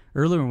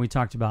 earlier when we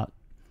talked about,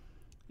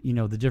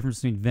 the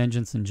difference between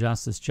vengeance and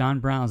justice, John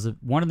Brown is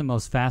one of the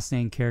most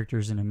fascinating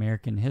characters in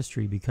American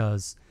history,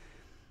 because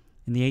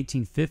in the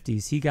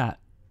 1850s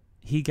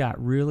he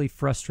got really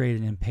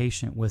frustrated and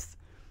impatient with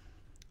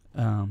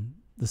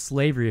the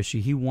slavery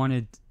issue. He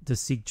wanted to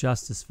seek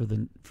justice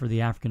for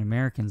the African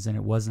Americans, and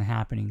it wasn't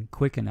happening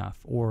quick enough,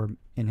 or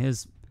in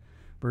his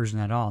version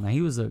at all. Now,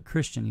 he was a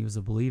Christian, he was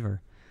a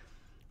believer,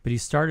 but he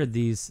started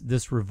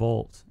this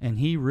revolt, and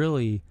he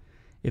really,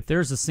 if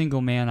there's a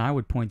single man I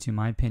would point to, in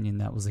my opinion,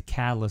 that was a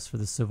catalyst for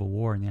the Civil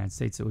War in the United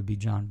States, it would be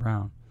John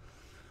Brown.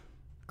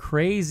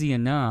 Crazy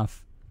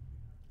enough,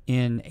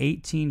 in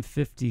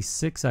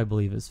 1856, I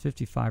believe it's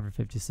 55 or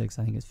 56,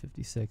 I think it's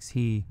 56,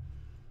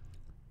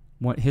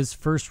 his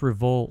first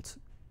revolt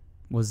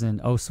was in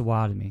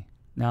Potawatomi.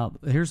 Now,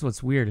 here's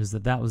what's weird, is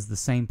that was the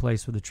same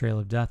place where the Trail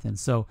of Death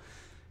ends. So,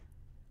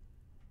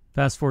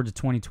 fast forward to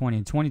 2020.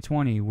 In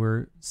 2020,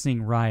 we're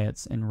seeing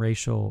riots and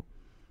racial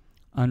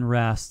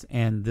unrest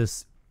and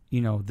this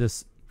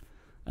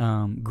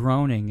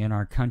groaning in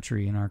our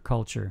country, in our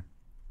culture,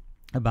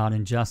 about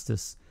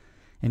injustice.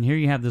 And here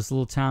you have this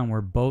little town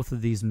where both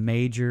of these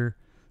major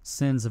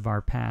sins of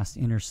our past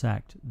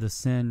intersect. The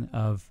sin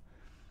of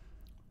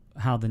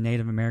how the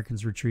Native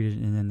Americans were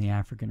treated, and then the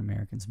African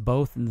Americans,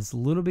 both in this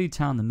little bitty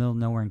town in the middle of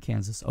nowhere in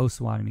Kansas,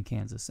 Potawatomi,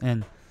 Kansas.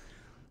 And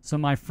so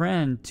my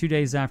friend, 2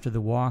 days after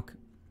the walk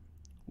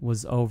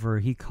was over,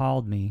 he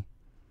called me,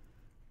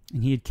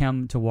 and he had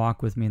come to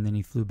walk with me, and then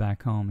he flew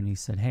back home, and he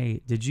said,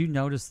 "Hey, did you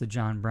notice the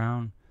John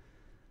Brown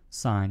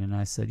sign?" And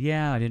I said,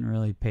 "Yeah, I didn't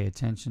really pay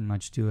attention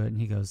much to it."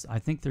 And he goes, "I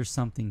think there's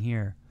something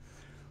here."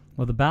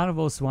 Well, the Battle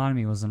of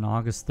Potawatomi was on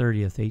August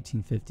 30th,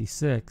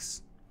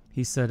 1856.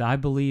 He said, "I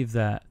believe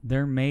that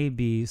there may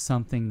be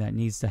something that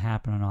needs to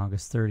happen on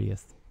August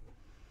 30th.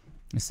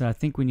 He said, "I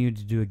think we need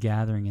to do a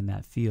gathering in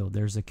that field.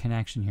 There's a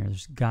connection here.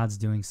 God's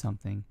doing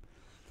something."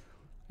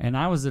 And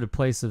I was at a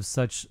place of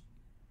such,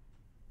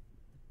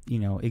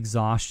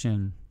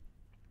 exhaustion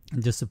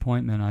and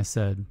disappointment. I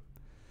said,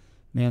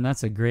 "Man,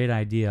 that's a great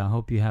idea. I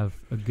hope you have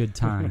a good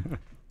time."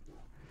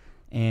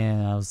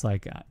 And I was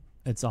like,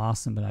 "It's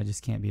awesome, but I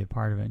just can't be a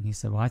part of it." And he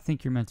said, "Well, I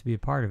think you're meant to be a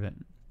part of it."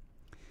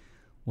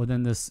 Well,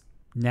 then this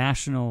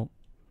national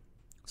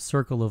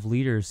circle of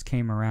leaders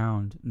came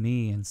around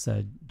me and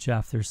said,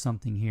 "Jeff, there's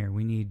something here.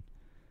 We need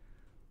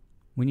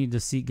to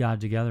seek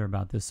God together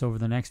about this." So over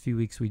the next few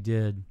weeks we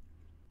did.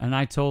 And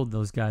I told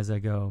those guys, I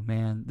go,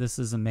 "Man, this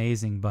is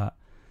amazing, but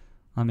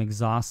I'm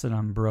exhausted,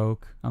 I'm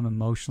broke, I'm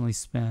emotionally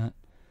spent,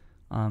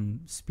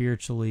 I'm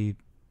spiritually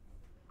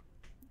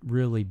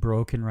really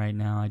broken right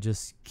now. I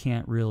just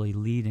can't really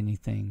lead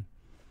anything."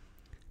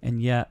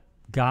 And yet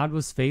God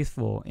was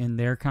faithful in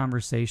their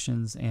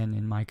conversations and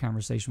in my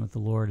conversation with the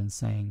Lord, and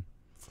saying,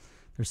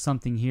 "There's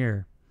something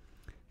here."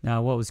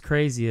 Now, what was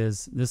crazy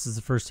is, this is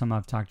the first time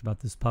I've talked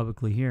about this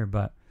publicly here,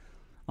 but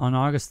on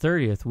August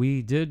 30th,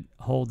 we did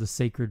hold a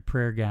sacred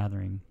prayer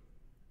gathering.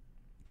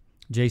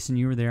 Jason,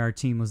 you were there. Our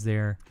team was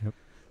there. Yep.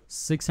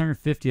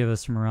 650 of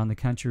us from around the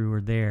country were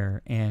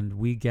there, and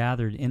we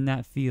gathered in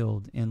that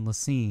field in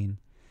Lacine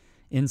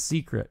in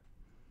secret.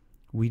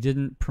 We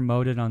didn't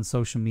promote it on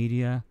social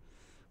media.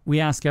 We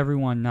asked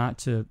everyone not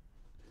to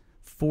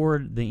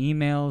forward the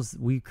emails.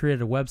 We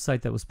created a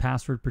website that was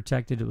password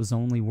protected. It was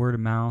only word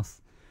of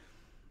mouth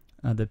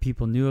that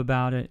people knew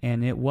about it.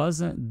 And it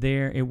wasn't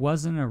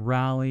a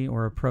rally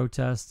or a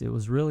protest. It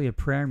was really a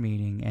prayer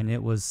meeting, and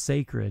it was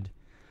sacred.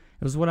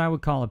 It was what I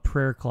would call a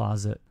prayer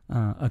closet,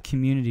 a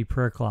community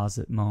prayer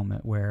closet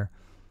moment, where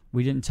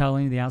we didn't tell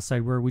any of the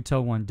outside world. We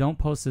told one, don't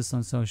post this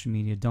on social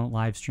media. Don't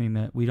live stream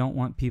it. We don't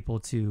want people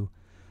to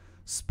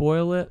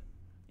spoil it,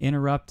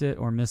 interrupt it,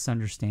 or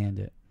misunderstand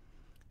it.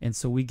 And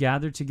so we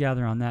gathered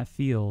together on that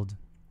field,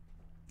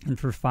 and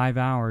for 5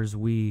 hours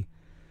we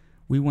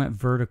went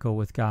vertical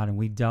with God, and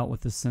we dealt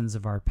with the sins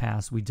of our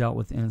past. We dealt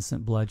with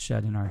innocent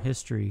bloodshed in our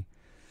history.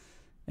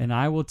 And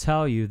I will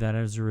tell you that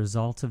as a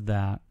result of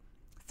that,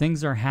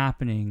 things are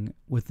happening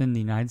within the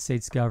United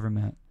States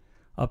government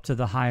up to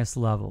the highest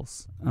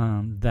levels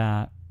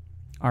that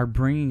are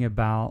bringing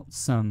about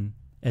some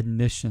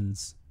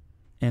admissions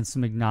and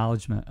some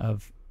acknowledgement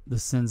of the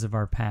sins of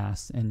our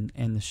past and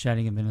the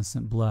shedding of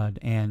innocent blood.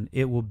 And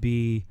it will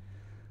be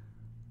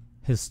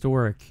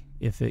historic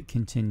if it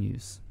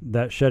continues.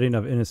 That shedding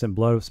of innocent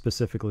blood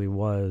specifically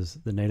was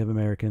the Native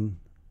American,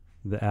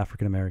 the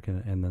African American,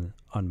 and the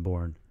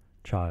unborn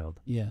child.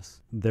 Yes.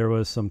 There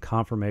was some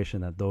confirmation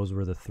that those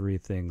were the three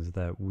things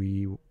that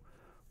we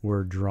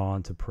were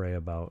drawn to pray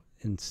about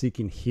in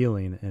seeking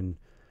healing in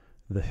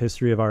the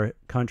history of our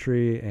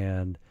country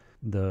and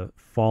the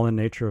fallen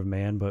nature of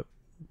man, but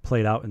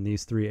played out in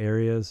these three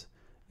areas.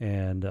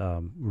 And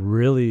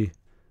really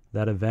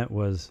that event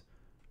was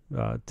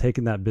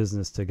taking that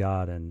business to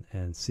God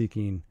and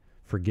seeking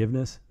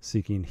forgiveness,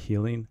 seeking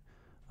healing,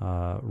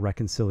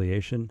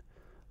 reconciliation,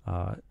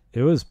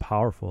 it was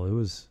powerful.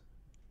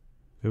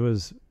 It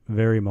was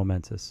very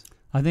momentous.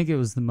 I think it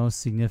was the most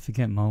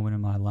significant moment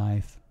in my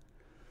life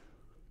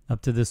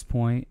up to this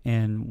point.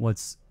 And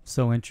what's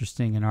so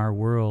interesting in our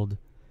world,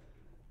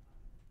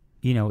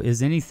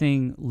 is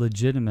anything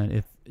legitimate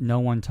if no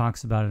one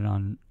talks about it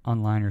on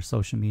online or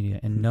social media,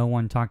 and no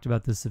one talked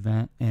about this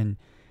event? And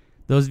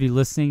those of you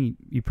listening,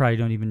 you probably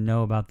don't even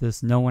know about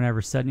this. No one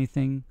ever said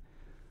anything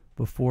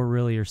before,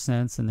 really, or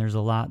since. And there's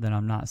a lot that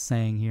I'm not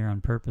saying here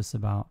on purpose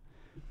about,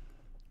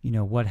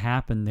 what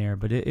happened there.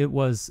 But it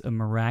was a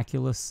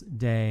miraculous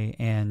day,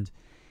 and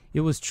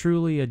it was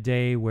truly a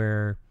day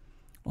where,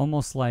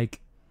 almost like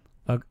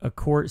a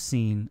court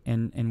scene,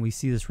 and we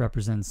see this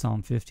represented in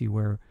Psalm 50,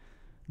 where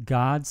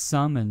God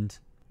summoned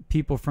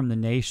people from the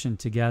nation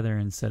together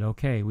and said,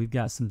 okay, we've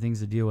got some things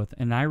to deal with.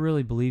 And I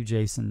really believe,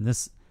 Jason,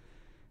 this,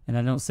 and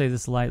I don't say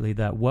this lightly,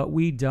 that what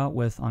we dealt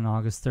with on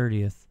August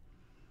 30th,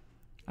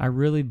 I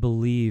really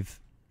believe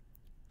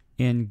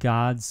in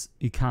God's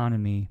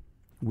economy,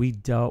 we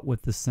dealt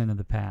with the sin of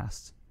the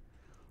past.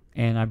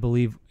 And I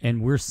believe,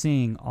 and we're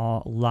seeing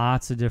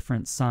lots of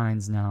different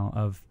signs now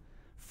of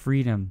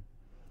freedom,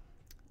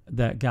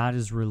 that God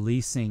is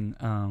releasing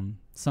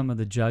some of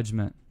the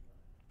judgment.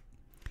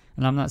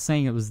 And I'm not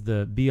saying it was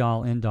the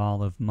be-all,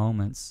 end-all of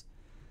moments,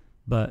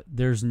 but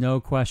there's no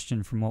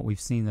question from what we've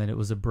seen that it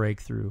was a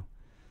breakthrough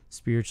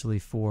spiritually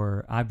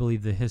for, I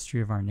believe, the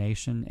history of our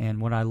nation. And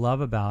what I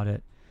love about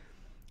it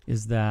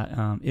is that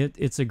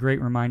it's a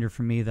great reminder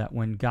for me that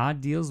when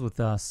God deals with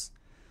us,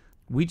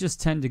 we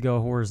just tend to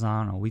go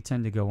horizontal. We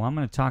tend to go, well, I'm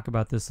going to talk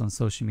about this on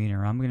social media,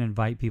 or I'm going to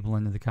invite people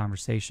into the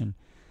conversation.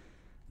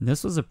 And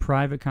this was a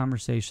private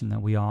conversation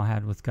that we all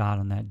had with God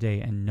on that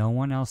day, and no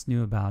one else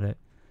knew about it.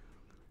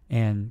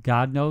 And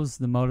God knows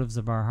the motives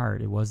of our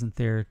heart. It wasn't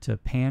there to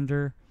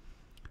pander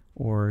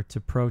or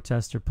to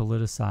protest or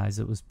politicize.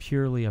 It was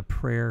purely a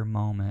prayer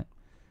moment,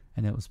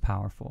 and it was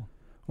powerful.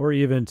 Or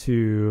even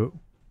to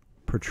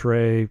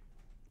portray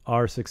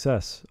our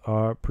success,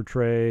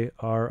 portray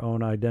our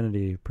own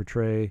identity,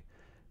 portray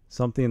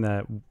something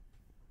that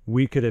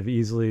we could have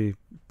easily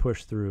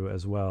pushed through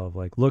as well. Of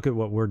like, look at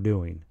what we're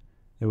doing.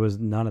 It was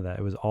none of that.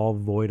 It was all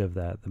void of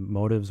that. The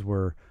motives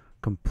were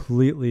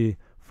completely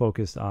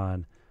focused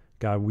on,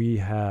 God, we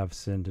have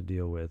sin to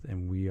deal with,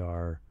 and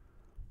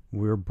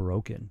we're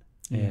broken.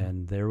 Yeah.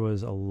 And there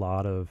was a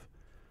lot of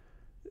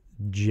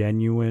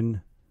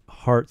genuine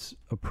hearts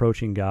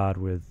approaching God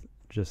with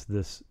just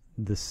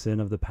the sin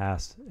of the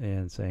past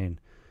and saying,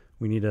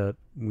 we need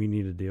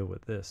to deal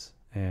with this.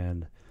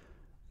 And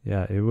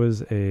yeah, it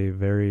was a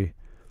very,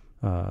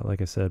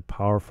 like I said,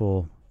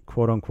 powerful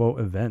quote unquote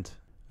event.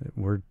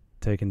 We're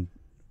taking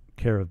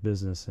care of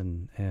business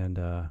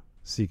and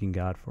seeking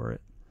God for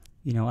it.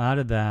 Out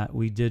of that,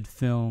 we did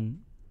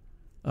film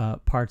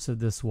parts of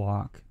this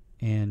walk,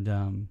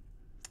 and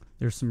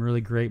there's some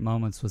really great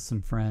moments with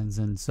some friends.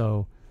 And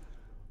so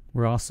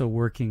we're also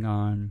working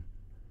on,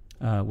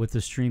 with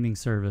the streaming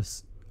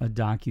service, a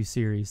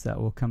docu-series that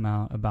will come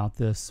out about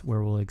this,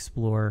 where we'll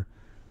explore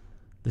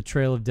the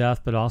Trail of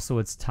Death, but also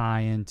its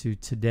tie into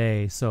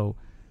today. So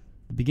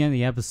the beginning of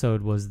the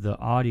episode was the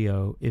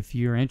audio. If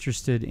you're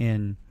interested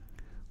in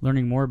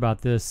learning more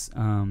about this,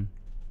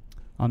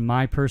 on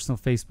my personal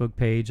Facebook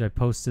page, I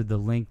posted the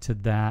link to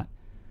that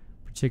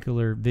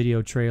particular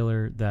video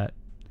trailer that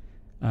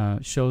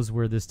shows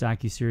where this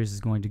docuseries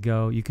is going to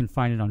go. You can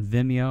find it on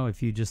Vimeo.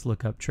 If you just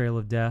look up Trail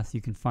of Death,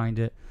 you can find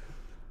it.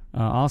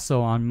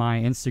 Also on my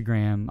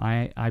Instagram,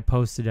 I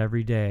posted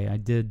every day. I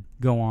did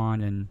go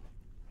on and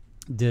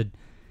did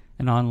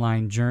an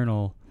online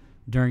journal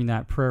during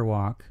that prayer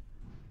walk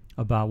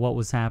about what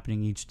was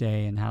happening each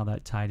day and how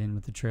that tied in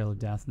with the Trail of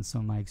Death and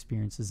some of my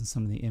experiences and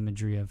some of the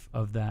imagery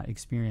of that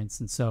experience.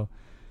 And so,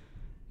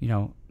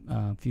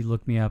 if you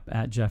look me up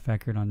at Jeff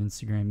Eckart on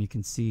Instagram, you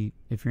can see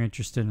if you're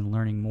interested in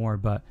learning more.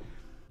 But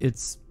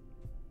it's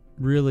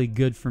really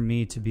good for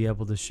me to be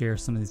able to share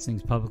some of these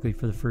things publicly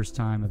for the first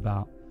time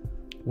about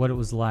what it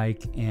was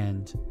like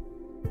and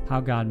how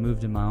God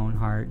moved in my own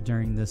heart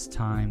during this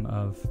time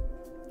of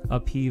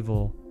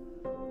upheaval.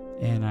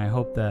 And I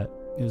hope that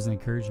it was an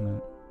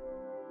encouragement.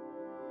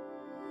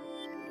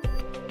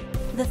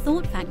 The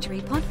Thought Factory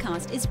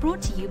podcast is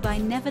brought to you by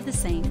Never the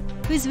Same,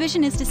 whose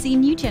vision is to see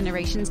new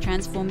generations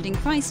transformed in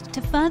Christ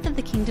to further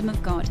the kingdom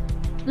of God.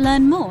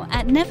 Learn more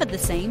at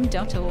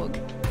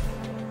neverthesame.org.